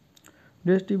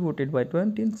 Distributed by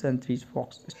 20th Century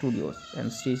Fox Studios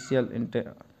and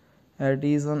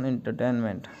Artisan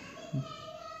Entertainment.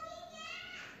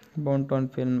 Bonton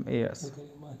Film airs.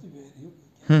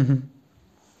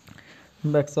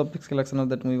 Box office collection of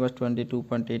that movie was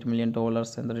 $22.8 million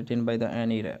and written by the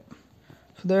Annie Rapp.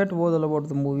 So that was all about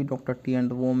the movie Dr. T and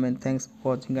the Woman. Thanks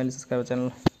for watching and subscribe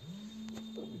channel.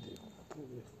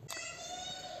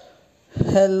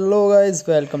 Hello guys,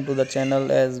 welcome to the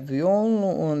channel. As we all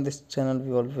know, on this channel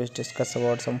we always discuss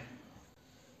about some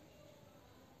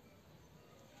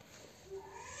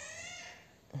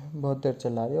बहुत देर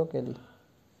चला रही हो अकेली.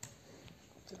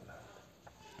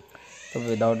 So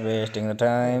without wasting the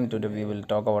time, today we will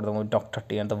talk about the movie Dr.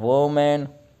 T and the Woman.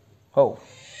 Oh,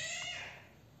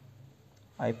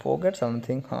 I forget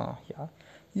something. Yeah.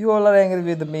 You all are angry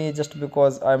with me just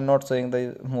because I'm not showing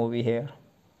the movie here.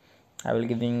 I will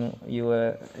giving you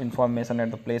information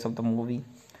at the place of the movie,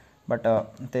 but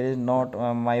there is not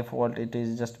my fault. It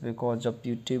is just because of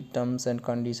YouTube terms and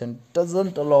condition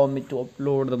doesn't allow me to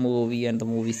upload the movie and the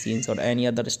movie scenes or any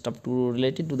other stuff to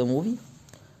related to the movie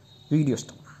video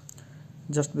stuff.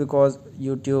 Just because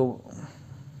YouTube.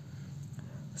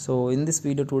 So in this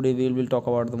video today we will talk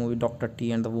about the movie Dr.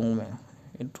 T and the Woman.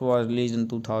 It was released in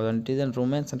 2000. It is a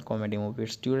romance and comedy movie.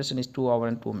 Its duration is 2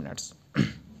 hours and 2 minutes.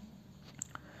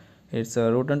 Its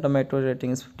Rotten Tomato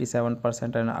rating is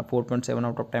 57% and a 4.7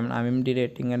 out of 10 IMDb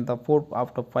rating and the 4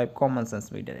 out of 5 common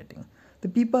sense media rating. The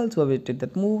people who have visited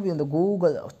that movie on the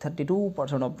Google,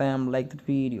 32% of them like that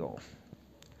video.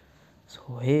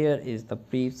 So here is the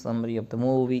brief summary of the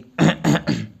movie.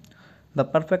 The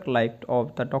perfect life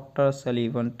of the Dr.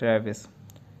 Sullivan Travis.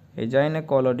 A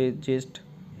gynecologist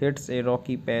hits a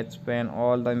rocky patch when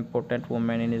all the important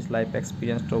women in his life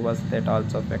experience troubles that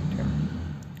also affect him.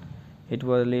 It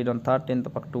was released on 13th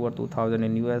of October 2000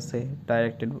 in USA,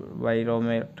 directed by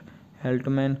Robert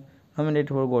Heltman, nominated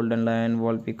for Golden Lion,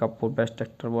 Volpi Cup for Best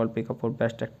Actor, Volpi Cup for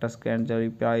Best Actress, Grand Jury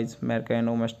Prize,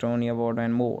 Mercano Mastoni Award,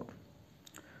 and more.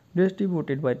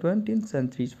 Distributed by 20th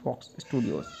Century Fox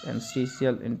Studios and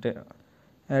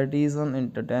Artisan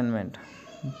Entertainment.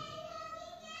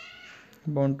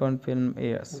 Bonton Film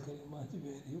airs.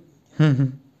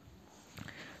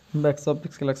 Box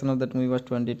office collection of that movie was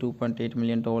 $22.8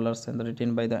 million and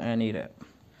written by the Annie Rapp.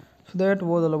 So that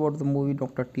was all about the movie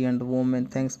Dr. T and the Woman.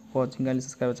 Thanks for watching and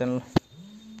subscribe our channel.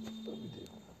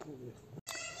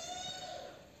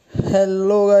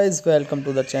 Hello guys, welcome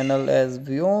to the channel. As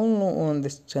we all know, on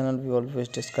this channel we always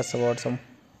discuss about some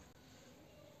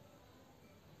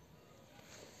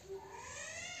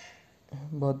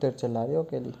बहुत देर चला रही हो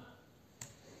अकेली.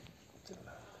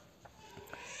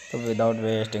 So without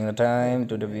wasting the time,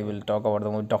 today we will talk about the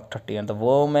movie Dr. T and the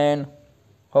Woman.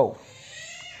 Oh,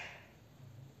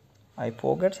 I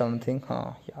forget something.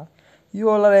 Yeah. You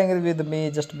all are angry with me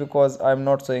just because I'm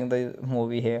not showing the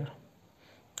movie here.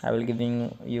 I will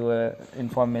giving you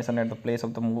information at the place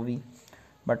of the movie,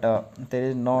 but there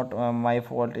is not my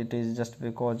fault. It is just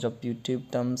because of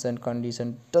YouTube terms and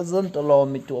condition doesn't allow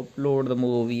me to upload the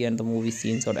movie and the movie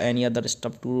scenes or any other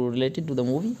stuff to related to the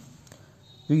movie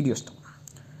video stuff.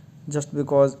 Just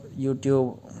because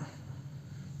YouTube.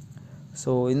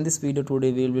 So in this video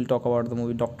today we will talk about the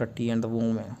movie Dr. T and the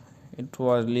Woman. It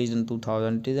was released in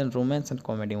 2000. It is a romance and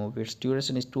comedy movie. Its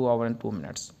duration is 2 hours and 2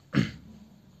 minutes.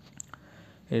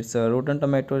 Its Rotten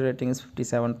Tomatoes rating is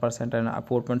 57% and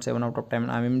 4.7 out of 10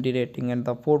 IMDb rating and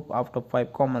the 4 out of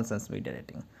 5 Common Sense media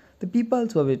rating. The people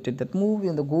who have visited that movie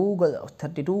on the Google,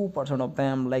 32% of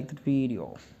them like that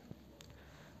video.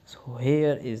 So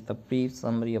here is the brief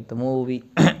summary of the movie.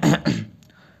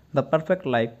 The perfect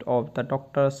life of the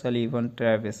Dr. Sullivan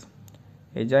Travis.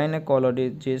 A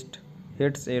gynecologist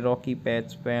hits a rocky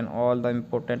patch when all the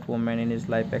important women in his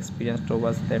life experience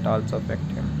troubles that also affect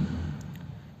him.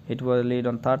 It was released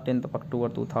on 13th of October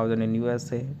 2000 in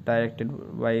USA,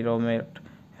 directed by Robert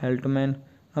Heltman,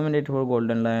 nominated for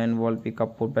Golden Lion, Volpi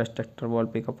Cup for Best Actor,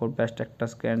 Volpi Cup for Best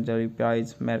Actress, Grand Jury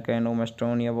Prize, Mercano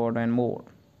Mastoni Award, and more.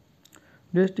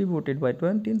 Distributed by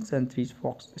 20th Century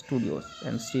Fox Studios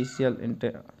and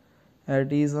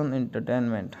Artisan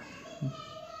Entertainment.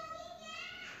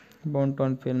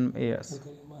 Bonton Film airs.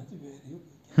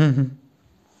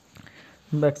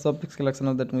 Box office collection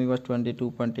of that movie was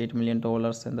 $22.8 million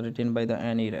and written by the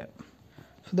Annie Rapp.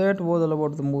 So that was all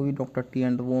about the movie Dr. T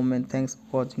and the Woman. Thanks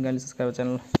for watching and subscribe our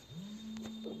channel.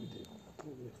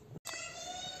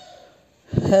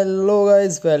 Hello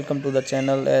guys, welcome to the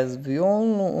channel. As we all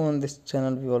know, on this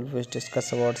channel we always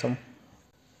discuss about some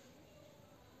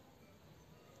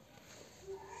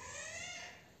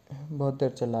बहुत देर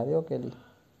चला रही हो अकेली.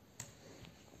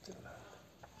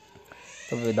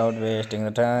 So without wasting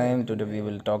the time, today we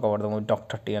will talk about the movie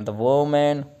Dr. T and the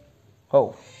Woman.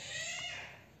 Oh,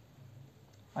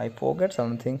 I forget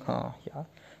something. Yeah.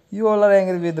 You all are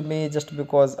angry with me just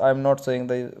because I'm not showing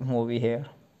the movie here.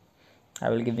 I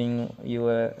will giving you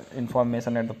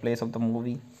information at the place of the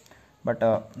movie, but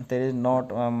there is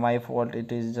not my fault.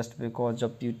 It is just because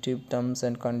of YouTube terms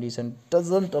and condition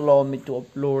doesn't allow me to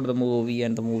upload the movie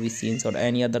and the movie scenes or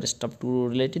any other stuff to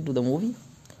related to the movie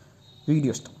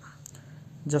video stuff.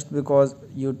 Just because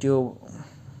YouTube.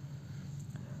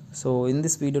 So in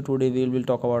this video today we will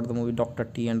talk about the movie Dr.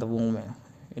 T and the Woman.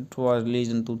 It was released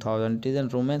in 2000. It is a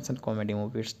romance and comedy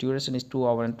movie. Its duration is 2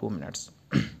 hours and 2 minutes.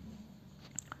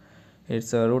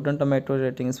 Its Rotten Tomatoes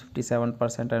rating is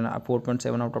 57% and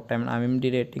 4.7 out of 10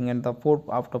 IMDb rating and the 4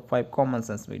 out of 5 Common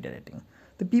Sense media rating.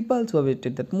 The people who have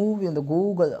visited that movie on the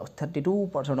Google,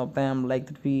 32% of them like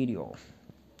that video.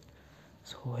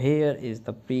 So here is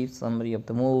the brief summary of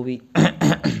the movie.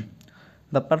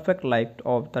 The perfect life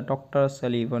of the Dr.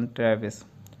 Sullivan Travis.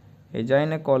 A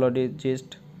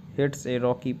gynecologist hits a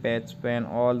rocky patch when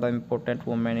all the important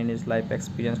women in his life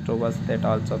experience troubles that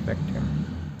also affect him.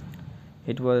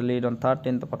 It was released on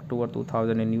 13th of October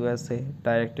 2000 in USA,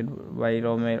 directed by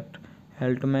Robert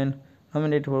Heltman,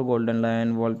 nominated for Golden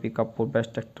Lion, Volpi Cup for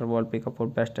Best Actor, Volpi Cup for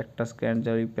Best Actress, Grand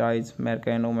Jury Prize,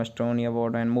 Mercano Mastoni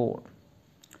Award, and more.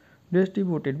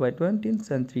 Distributed by 20th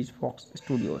Century Fox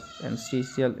Studios and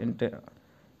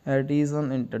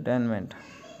Artisan Entertainment.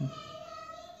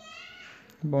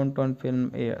 Born on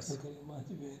film, yes.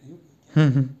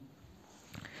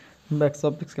 Box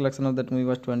office collection of that movie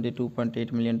was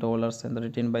 $22.8 million and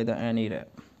written by the Annie Rapp.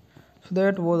 So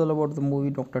that was all about the movie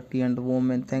Dr. T and the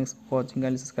Woman. Thanks for watching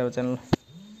and subscribe our channel.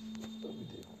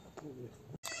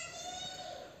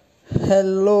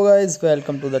 Hello guys,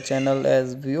 welcome to the channel.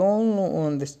 As we all know,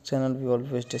 on this channel we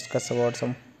always discuss about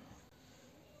some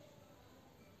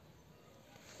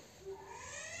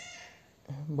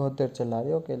बहुत देर चला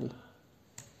रही हो अकेली.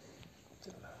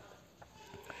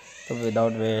 So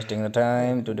without wasting the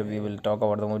time, today we will talk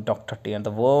about the movie Dr. T and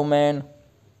the Woman.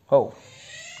 Oh,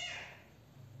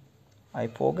 I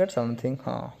forget something.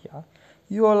 Yeah.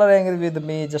 You all are angry with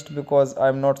me just because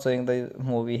I'm not showing the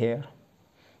movie here.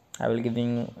 I will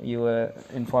giving you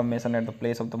information at the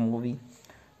place of the movie,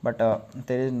 but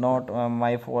there is not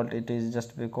my fault. It is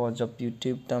just because of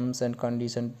YouTube terms and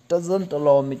condition doesn't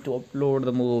allow me to upload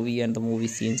the movie and the movie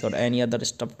scenes or any other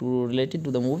stuff to related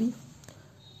to the movie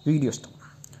video stuff.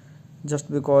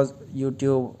 Just because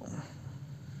YouTube.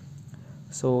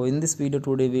 So in this video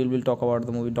today we will talk about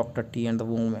the movie Dr. T and the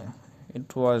Woman.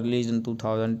 It was released in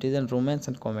 2000. It is a romance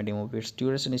and comedy movie. Its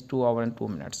duration is 2 hours and 2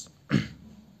 minutes.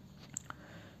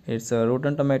 Its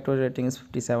Rotten Tomato rating is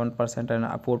 57% and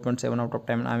a 4.7 out of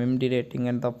 10 IMDb rating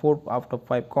and the 4 out of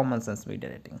 5 Common Sense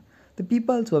media rating. The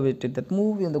people who have visited that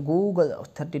movie on the Google,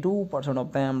 32%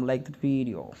 of them like that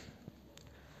video.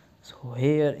 So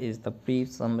here is the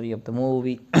brief summary of the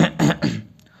movie.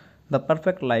 The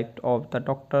perfect life of the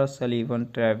Dr.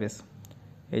 Sullivan Travis.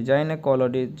 A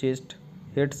gynecologist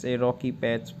hits a rocky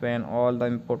patch when all the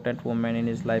important women in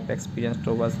his life experience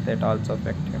troubles that also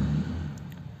affect him.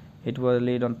 It was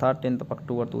released on 13th of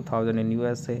October 2000 in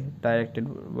USA, directed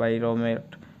by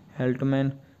Robert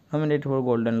Heltman, nominated for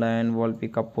Golden Lion,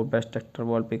 Volpi Cup for Best Actor,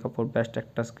 Volpi Cup for Best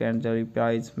Actress, Grand Jury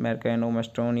Prize, American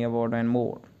Mastroni Award, and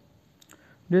more.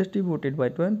 Distributed by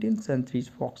 20th Century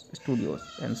Fox Studios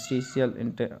and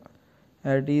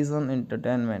Artisan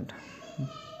Entertainment.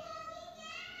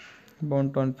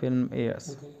 Born on film,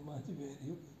 yes.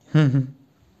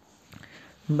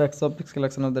 Box office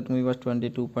collection of that movie was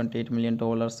 $22.8 million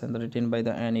and written by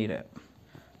the Annie Rapp.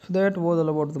 So that was all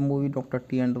about the movie Dr.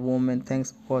 T and the Woman.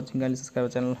 Thanks for watching and subscribe our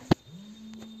channel.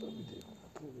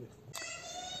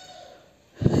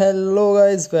 Hello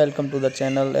guys, welcome to the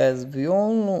channel. As we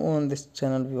all know, on this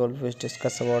channel we always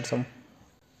discuss about some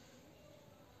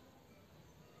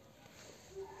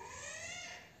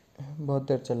बहुत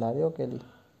देर चला रही हो अकेली.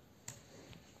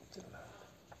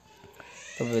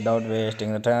 So without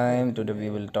wasting the time, today we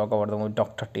will talk about the movie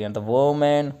Dr. T and the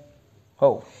Woman.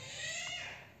 Oh,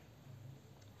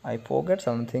 I forget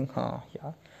something.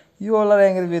 Yeah. You all are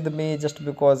angry with me just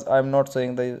because I'm not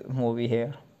showing the movie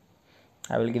here.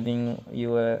 I will giving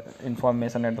you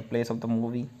information at the place of the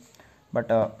movie, but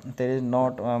there is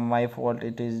not my fault.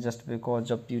 It is just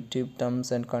because of YouTube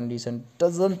terms and condition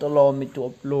doesn't allow me to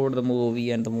upload the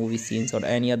movie and the movie scenes or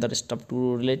any other stuff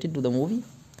to related to the movie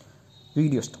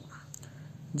video stuff.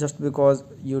 Just because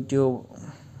YouTube.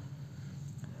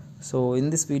 So in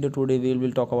this video today we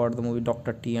will talk about the movie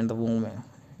Dr. T and the Woman.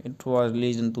 It was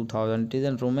released in 2000. It is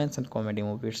a romance and comedy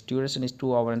movie. Its duration is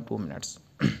 2 hours and 2 minutes.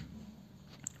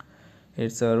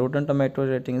 Its Rotten Tomato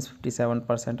rating is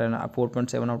 57% and a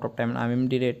 4.7 out of 10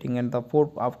 IMDb rating and the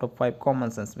 4 out of 5 Common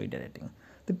Sense media rating.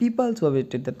 The people who have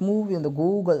visited that movie on the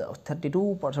Google,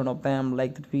 32% of them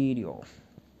like that video.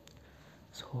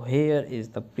 So here is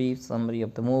the brief summary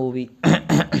of the movie.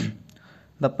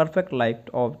 The perfect life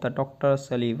of the Dr.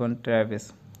 Sullivan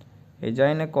Travis. A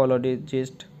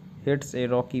gynecologist hits a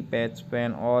rocky patch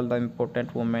when all the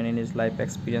important women in his life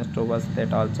experience troubles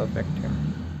that also affect him.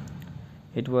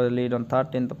 It was released on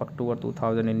 13th of October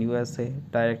 2000 in USA,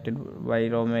 directed by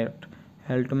Robert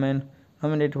Heltman,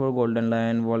 nominated for Golden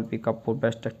Lion, Volpi Cup for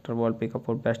Best Actor, Volpi Cup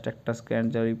for Best Actress,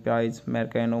 Grand Jury Prize,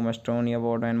 American Mastroni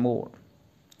Award, and more.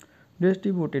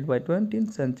 Distributed by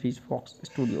 20th Century Fox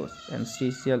Studios and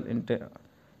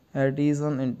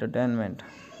Artisan Entertainment.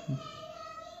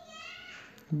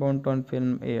 Born on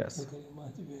film, yes.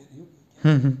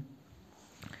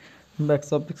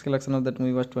 Box office collection of that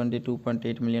movie was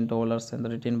 $22.8 million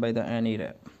and written by the Annie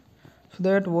Rapp. So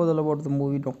that was all about the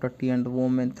movie Dr. T and the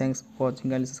Woman. Thanks for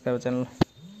watching and subscribe our channel.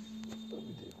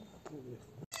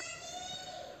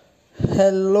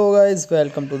 Hello guys,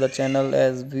 welcome to the channel.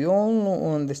 As we all know,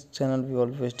 on this channel we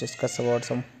always discuss about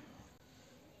some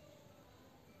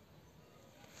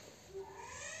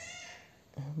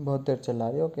बहुत देर चला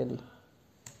रही हो अकेली.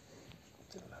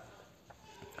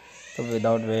 So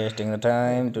without wasting the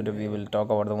time, today we will talk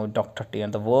about the movie Dr. T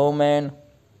and the Woman.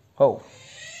 Oh,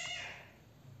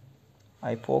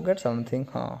 I forget something.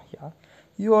 Yeah.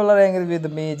 You all are angry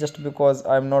with me just because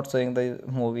I'm not showing the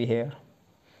movie here.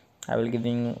 I will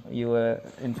giving you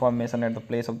information at the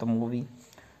place of the movie,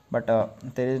 but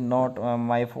there is not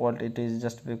my fault. It is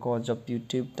just because of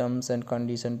YouTube terms and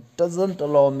condition doesn't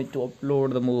allow me to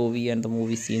upload the movie and the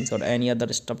movie scenes or any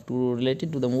other stuff to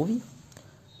related to the movie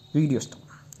video stuff.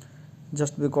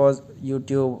 Just because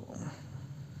YouTube.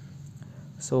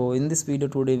 So in this video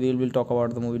today we will talk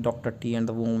about the movie Dr. T and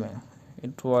the Woman.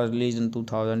 It was released in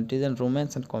 2000. It is a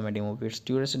romance and comedy movie. Its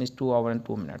duration is 2 hours and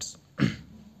 2 minutes.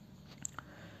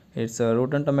 Its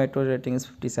Rotten Tomatoes rating is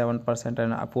 57%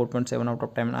 and a 4.7 out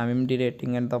of 10 IMDb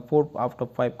rating and the 4 out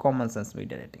of 5 Common Sense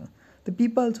media rating. The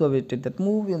people who have rated that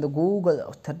movie on the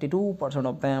Google, 32%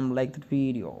 of them like that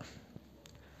video.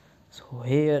 So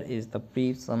here is the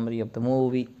brief summary of the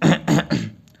movie.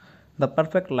 The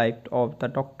perfect life of the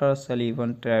Dr.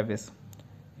 Sullivan Travis.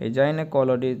 A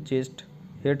gynecologist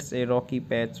hits a rocky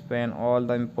patch when all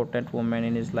the important women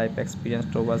in his life experience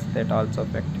troubles that also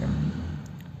affect him.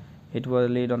 It was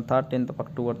released on 13th of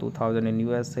October 2000 in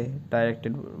USA,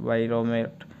 directed by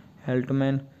Robert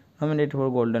Heltman, nominated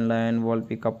for Golden Lion,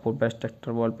 Volpi Cup for Best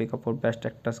Actor, Volpi Cup for Best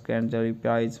Actress, Grand Jury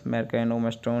Prize, American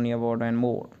Mastronie Award, and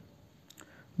more.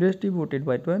 Distributed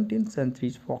by 20th Century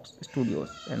Fox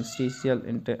Studios and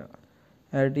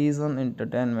Artisan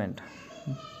Entertainment.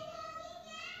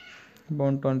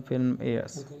 Bonton Film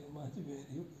airs.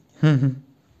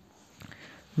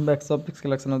 Box office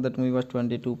collection of that movie was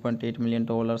 $22.8 million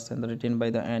and written by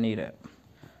the Annie Rapp.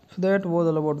 So that was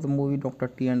all about the movie Dr.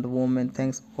 T and the Woman.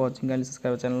 Thanks for watching and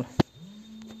subscribe to channel.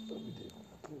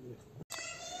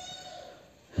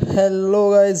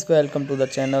 Hello guys, welcome to the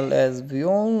channel. As we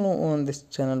all know, on this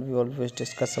channel we always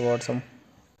discuss about some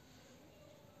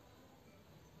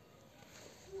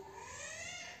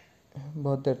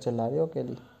बहुत देर चला रही हो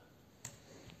अकेली.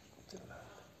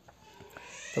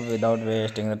 So without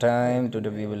wasting the time, today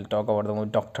we will talk about the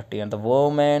movie Dr. T and the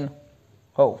Woman.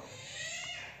 Oh,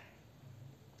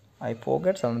 I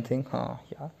forget something.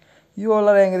 Yeah. You all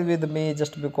are angry with me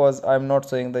just because I'm not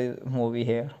showing the movie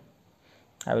here.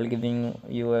 I will giving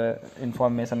you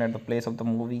information at the place of the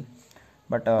movie,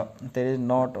 but there is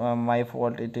not my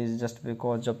fault. It is just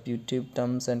because of YouTube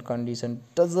terms and condition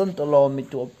doesn't allow me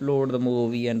to upload the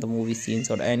movie and the movie scenes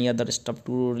or any other stuff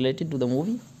to related to the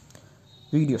movie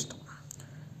video stuff.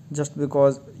 Just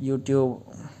because YouTube.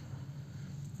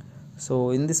 So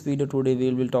in this video today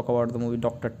we will talk about the movie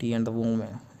Dr. T and the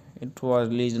Woman. It was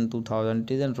released in 2000.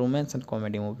 It is a romance and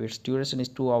comedy movie. Its duration is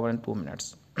 2 hours and 2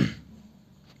 minutes.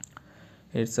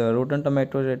 Its Rotten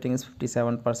Tomatoes rating is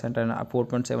 57% and a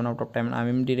 4.7 out of 10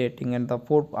 IMDb rating and the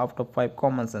 4 out of 5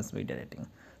 Common Sense media rating.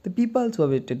 The people who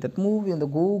have rated that movie on the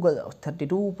Google,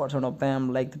 32% of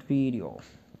them like that video.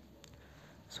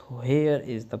 So here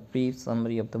is the brief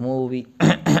summary of the movie.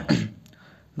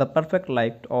 The perfect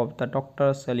life of the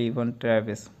Dr. Sullivan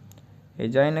Travis. A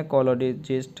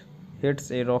gynecologist hits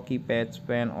a rocky patch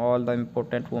when all the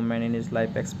important women in his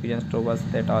life experience troubles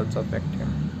that also affect him.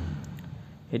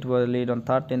 It was released on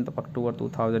 13th of October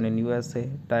 2000 in USA,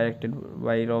 directed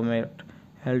by Robert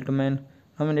Heltman,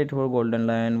 nominated for Golden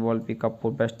Lion, Volpi Cup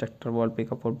for Best Actor, Volpi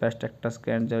Cup for Best Actress,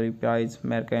 Grand Jury Prize,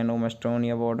 American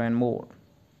Mastronie Award, and more.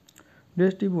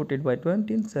 Distributed by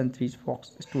 20th Century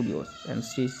Fox Studios and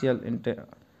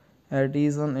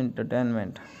Artisan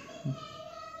Entertainment.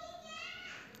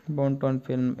 Bonton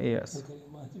Film airs.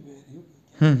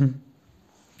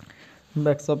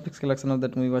 Box office collection of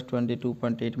that movie was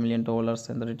 $22.8 million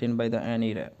and written by the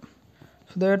Annie Rapp.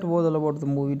 So that was all about the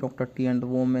movie Dr. T and the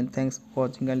Woman. Thanks for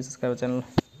watching and subscribe to channel.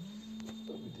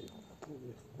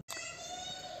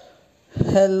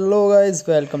 Hello guys,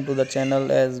 welcome to the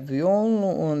channel. As we all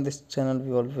know, on this channel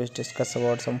we always discuss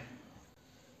about some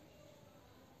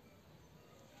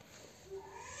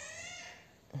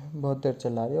बहुत देर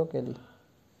चला रही हो अकेली.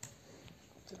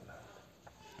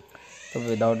 So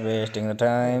without wasting the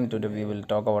time, today we will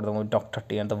talk about the movie Dr.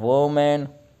 T and the Woman.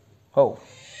 Oh,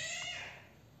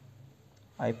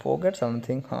 I forget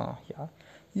something. Yeah.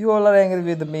 You all are angry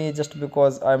with me just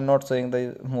because I'm not showing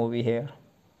the movie here.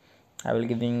 I will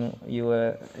giving you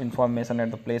information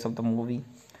at the place of the movie,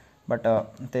 but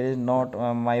there is not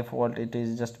my fault. It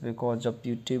is just because of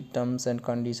YouTube terms and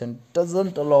condition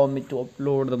doesn't allow me to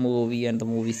upload the movie and the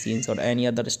movie scenes or any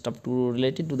other stuff to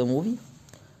related to the movie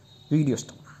video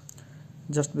stuff.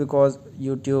 Just because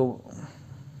YouTube.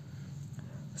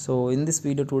 So in this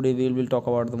video today we will talk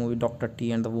about the movie Dr.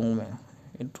 T and the Woman.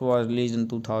 It was released in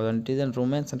 2000. It is a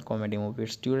romance and comedy movie.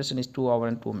 Its duration is 2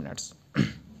 hours and 2 minutes.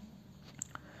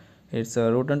 Its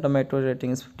Rotten Tomatoes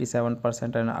rating is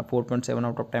 57% and a 4.7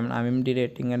 out of 10 IMDb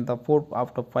rating and the 4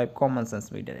 out of 5 Common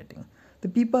Sense media rating. The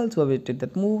people who have visited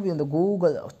that movie on the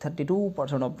Google,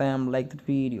 32% of them like that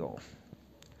video.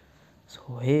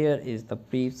 So here is the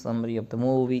brief summary of the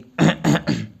movie.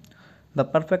 The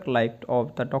perfect life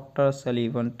of the Dr.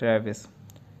 Sullivan Travis.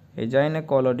 A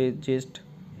gynecologist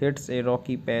hits a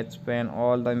rocky patch when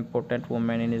all the important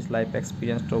women in his life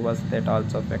experience troubles that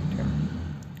also affect him.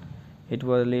 It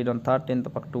was released on 13th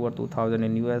of October 2000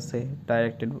 in USA,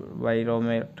 directed by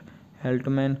Robert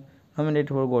Heltman, nominated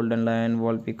for Golden Lion,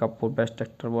 Volpi Cup for Best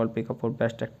Actor, Volpi Cup for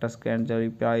Best Actress, Grand Jury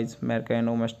Prize,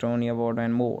 Mercano Mastoni Award,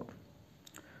 and more.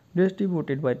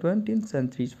 Distributed by 20th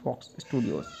Century Fox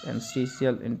Studios and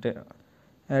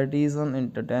Artisan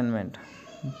Entertainment.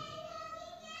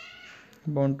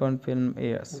 Bonton Film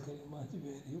airs.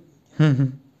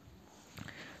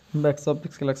 Box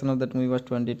office collection of that movie was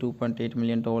 $22.8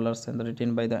 million and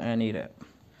written by the Annie Rapp.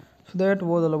 So that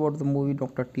was all about the movie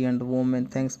Dr. T and the Woman.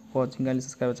 Thanks for watching and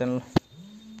subscribe our channel.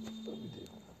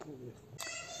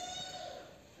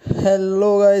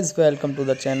 Hello guys, welcome to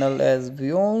the channel. As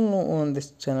we all know, on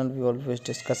this channel we always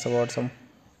discuss about some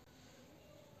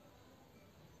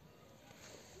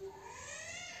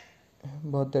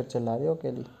बहुत देर चला रही हो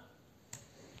अकेली.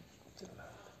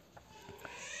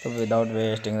 So without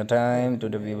wasting the time,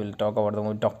 today we will talk about the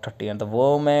movie Dr. T and the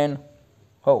Woman.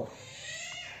 Oh,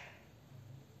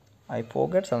 I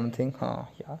forget something.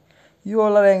 Yeah. You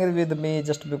all are angry with me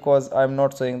just because I'm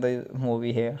not showing the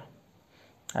movie here.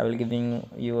 I will giving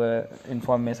you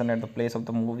information at the place of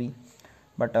the movie,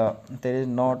 but there is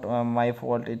not my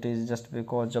fault. It is just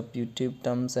because of YouTube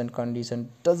terms and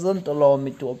condition doesn't allow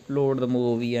me to upload the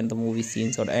movie and the movie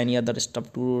scenes or any other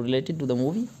stuff to related to the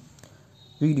movie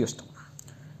video stuff.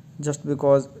 Just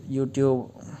because YouTube.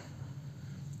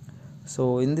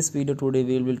 So in this video today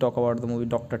we will talk about the movie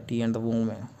Dr. T and the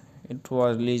Woman. It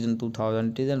was released in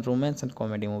 2000. It is a romance and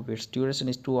comedy movie. Its duration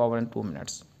is 2 hours and 2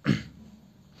 minutes.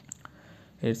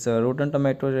 Its Rotten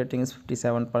Tomatoes rating is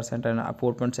 57% and a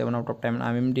 4.7 out of 10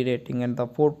 IMDb rating and the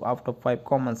 4 out of 5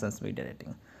 Common Sense media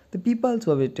rating. The people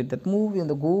who have visited that movie on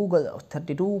the Google,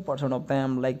 32% of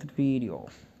them like that video.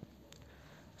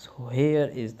 So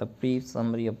here is the brief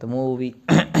summary of the movie.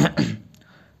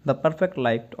 The perfect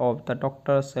life of the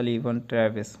Dr. Sullivan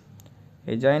Travis.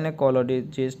 A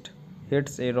gynecologist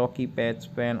hits a rocky patch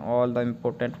when all the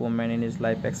important women in his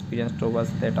life experience troubles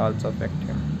that also affect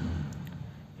him.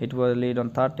 It was released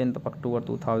on 13th of October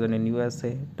 2000 in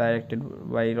USA, directed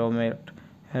by Robert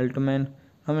Heltman,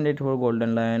 nominated for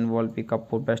Golden Lion, Volpi Cup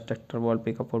for Best Actor,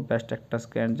 Volpi Cup for Best Actress,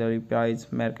 Grand Jury Prize,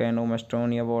 Mercano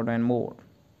Mastoni Award, and more.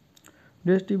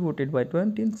 Distributed by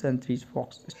 20th Century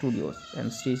Fox Studios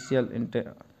and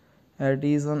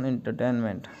Artisan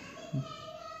Entertainment.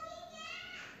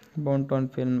 Bonton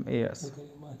Film airs.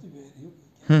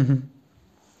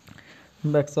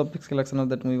 Box office collection of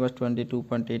that movie was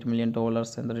 $22.8 million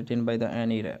and written by the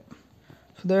Annie Rapp.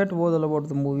 So that was all about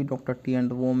the movie Dr. T and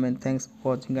the Woman. Thanks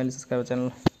for watching and subscribe our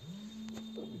channel.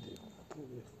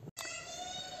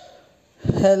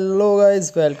 Hello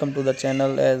guys, welcome to the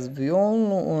channel. As we all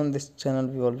know, on this channel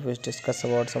we always discuss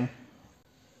about some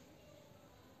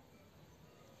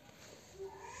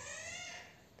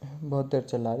बहुत देर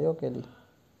चला रही हो अकेली.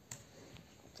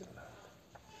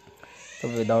 So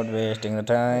without wasting the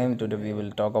time, today we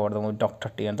will talk about the movie Dr.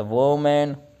 T and the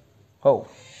Woman. Oh,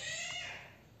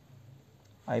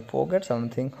 I forget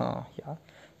something. Yeah.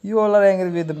 You all are angry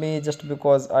with me just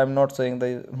because I'm not showing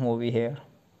the movie here.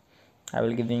 I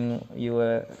will giving you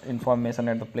information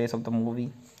at the place of the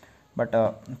movie, but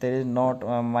there is not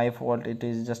my fault. It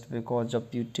is just because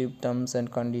of YouTube terms and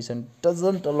condition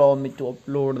doesn't allow me to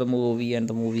upload the movie and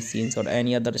the movie scenes or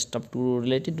any other stuff to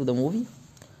related to the movie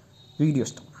video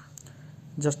stuff.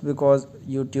 Just because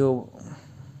YouTube.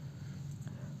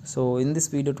 So in this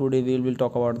video today we will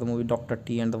talk about the movie Dr.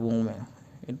 T and the Woman.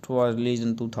 It was released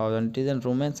in 2000. It is a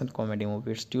romance and comedy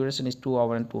movie. Its duration is 2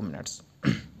 hours and 2 minutes.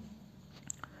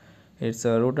 Its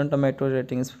Rotten Tomatoes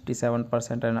rating is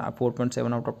 57% and a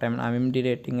 4.7 out of 10 IMDb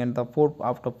rating and the 4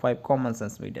 out of 5 Common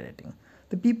Sense media rating.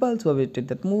 The people who have visited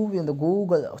that movie on the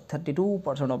Google,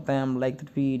 32% of them like that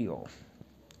video.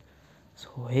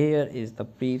 So here is the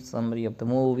brief summary of the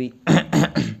movie.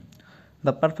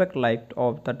 The perfect life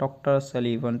of the Dr.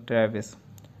 Sullivan Travis.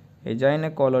 A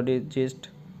gynecologist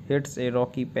hits a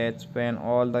rocky patch when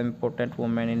all the important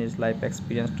women in his life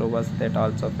experience troubles that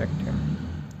also affect him.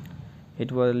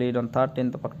 It was released on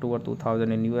 13th of October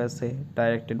 2000 in USA,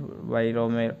 directed by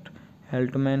Robert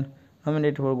Heltman,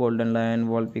 nominated for Golden Lion,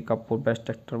 Volpi Cup for Best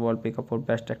Actor, Volpi Cup for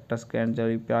Best Actress, Grand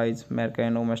Jury Prize,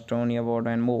 Mercano Mastoni Award,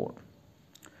 and more.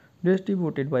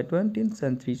 Distributed by 20th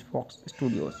Century Fox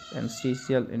Studios and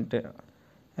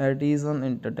Artisan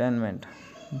Entertainment.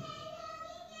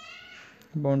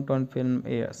 Born on film,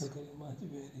 yes.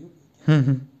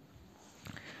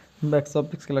 Box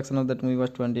office collection of that movie was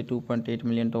 $22.8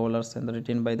 million and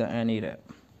written by the Annie Rapp.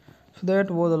 So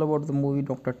that was all about the movie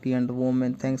Dr. T and the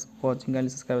Woman. Thanks for watching and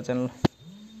subscribe our channel.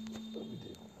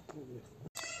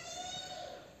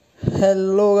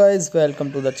 Hello guys,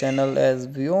 welcome to the channel. As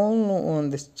we all know, on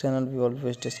this channel we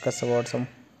always discuss about some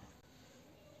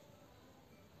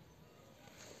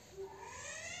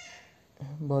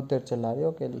बहुत देर चला रही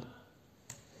हो अकेली.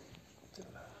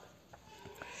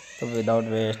 So without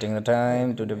wasting the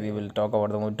time, today we will talk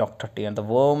about the movie Dr. T and the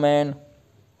Woman.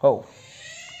 Oh,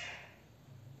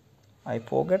 I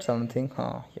forget something.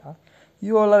 Yeah.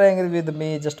 You all are angry with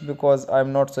me just because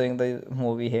I'm not showing the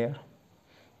movie here.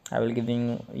 I will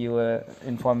giving you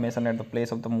information at the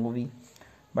place of the movie,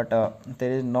 but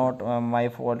there is not my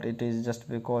fault. It is just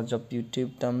because of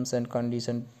YouTube terms and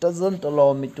condition doesn't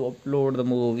allow me to upload the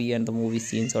movie and the movie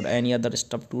scenes or any other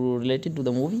stuff to related to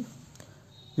the movie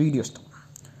video stuff.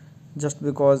 Just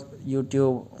because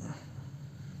YouTube.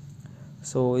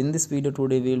 So in this video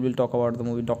today we will talk about the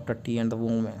movie Dr. T and the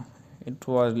Woman. It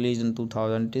was released in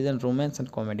 2000. It is a romance and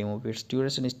comedy movie. Its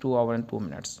duration is 2 hours and 2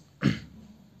 minutes.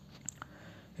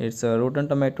 Its Rotten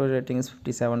Tomato rating is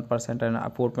 57% and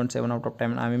 4.7 out of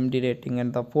 10 IMDb rating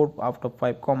and the 4 out of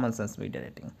 5 Common Sense media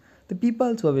rating. The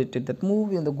people who have visited that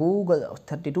movie on the Google,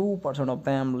 32% of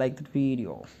them like that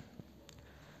video.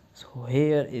 So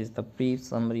here is the brief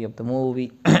summary of the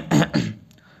movie.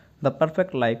 The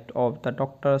perfect life of the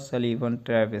Dr. Sullivan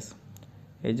Travis.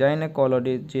 A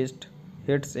gynecologist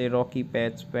hits a rocky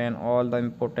patch when all the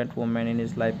important women in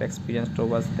his life experience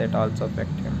troubles that also affect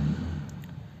him.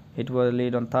 It was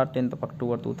released on 13th of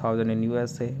October 2000 in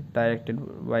USA, directed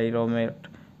by Robert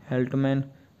Heltman,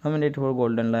 nominated for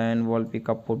Golden Lion, Volpi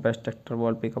Cup for Best Actor,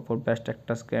 Volpi Cup for Best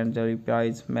Actress, Grand Jury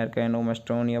Prize, American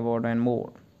Estonia Award, and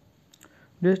more.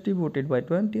 Distributed by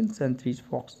 20th Century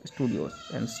Fox Studios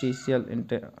and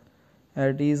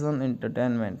Artisan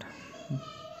Entertainment.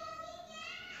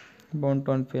 Born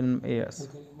on film, yes.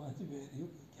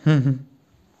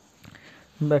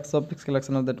 Box office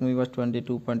collection of that movie was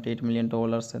 $22.8 million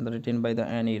and written by the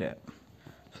Annie Rapp.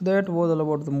 So that was all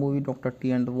about the movie Dr.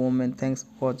 T and the Woman. Thanks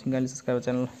for watching and subscribe our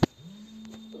channel.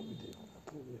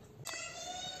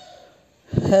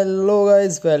 Hello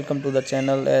guys, welcome to the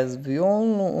channel. As we all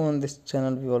know, on this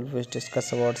channel we always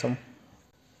discuss about some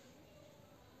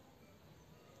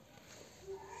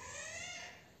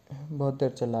बहुत देर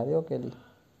चला रही हो अकेली.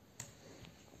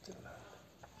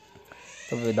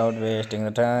 So without wasting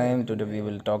the time, today we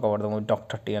will talk about the movie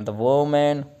Dr. T and the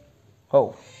Woman.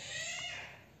 Oh,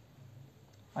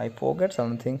 I forget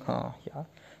something. Yeah.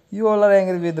 You all are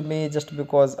angry with me just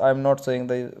because I'm not showing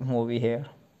the movie here.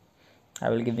 I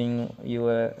will giving you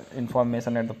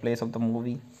information at the place of the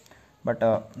movie, but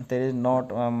there is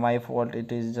not my fault.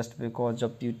 It is just because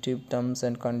of YouTube terms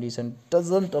and condition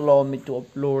doesn't allow me to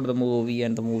upload the movie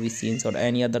and the movie scenes or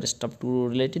any other stuff to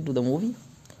related to the movie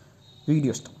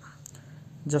video stuff.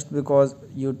 Just because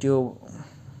YouTube.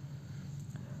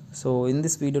 So in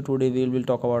this video today we will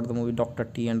talk about the movie Dr.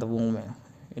 T and the Woman.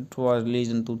 It was released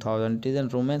in 2000. It is a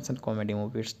romance and comedy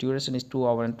movie. Its duration is 2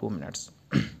 hours and 2 minutes.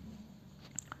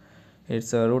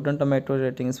 Its Rotten Tomato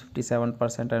rating is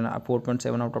 57% and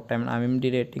 4.7 out of 10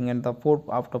 IMDb rating and the 4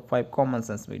 out of 5 Common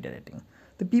Sense media rating.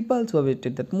 The people who have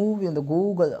visited that movie on the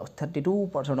Google,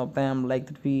 32% of them like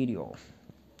that video.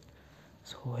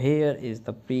 So here is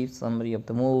the brief summary of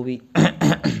the movie.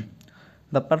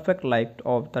 The perfect life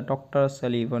of the Dr.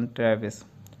 Sullivan Travis.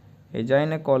 A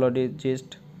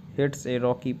gynecologist hits a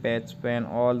rocky patch when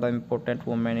all the important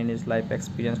women in his life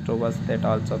experience troubles that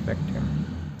also affect him.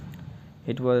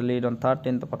 It was released on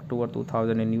 13th of October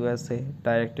 2000 in USA,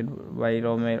 directed by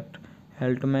Robert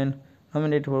Heltman,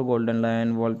 nominated for Golden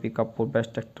Lion, Volpi Cup for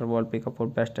Best Actor, Volpi Cup for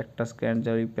Best Actress, Grand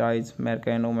Jury Prize,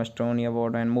 American Estonia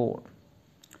Award, and more.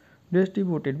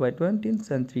 Distributed by 20th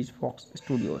Century Fox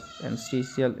Studios and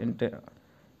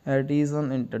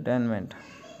Artisan Entertainment.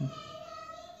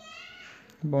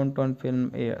 Born on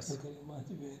film, yes.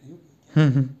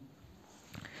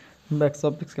 Box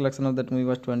office collection of that movie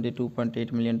was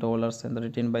 $22.8 million and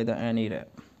written by the Annie Rapp.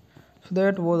 So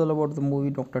that was all about the movie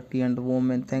Dr. T and the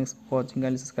Woman. Thanks for watching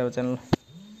and subscribe our channel.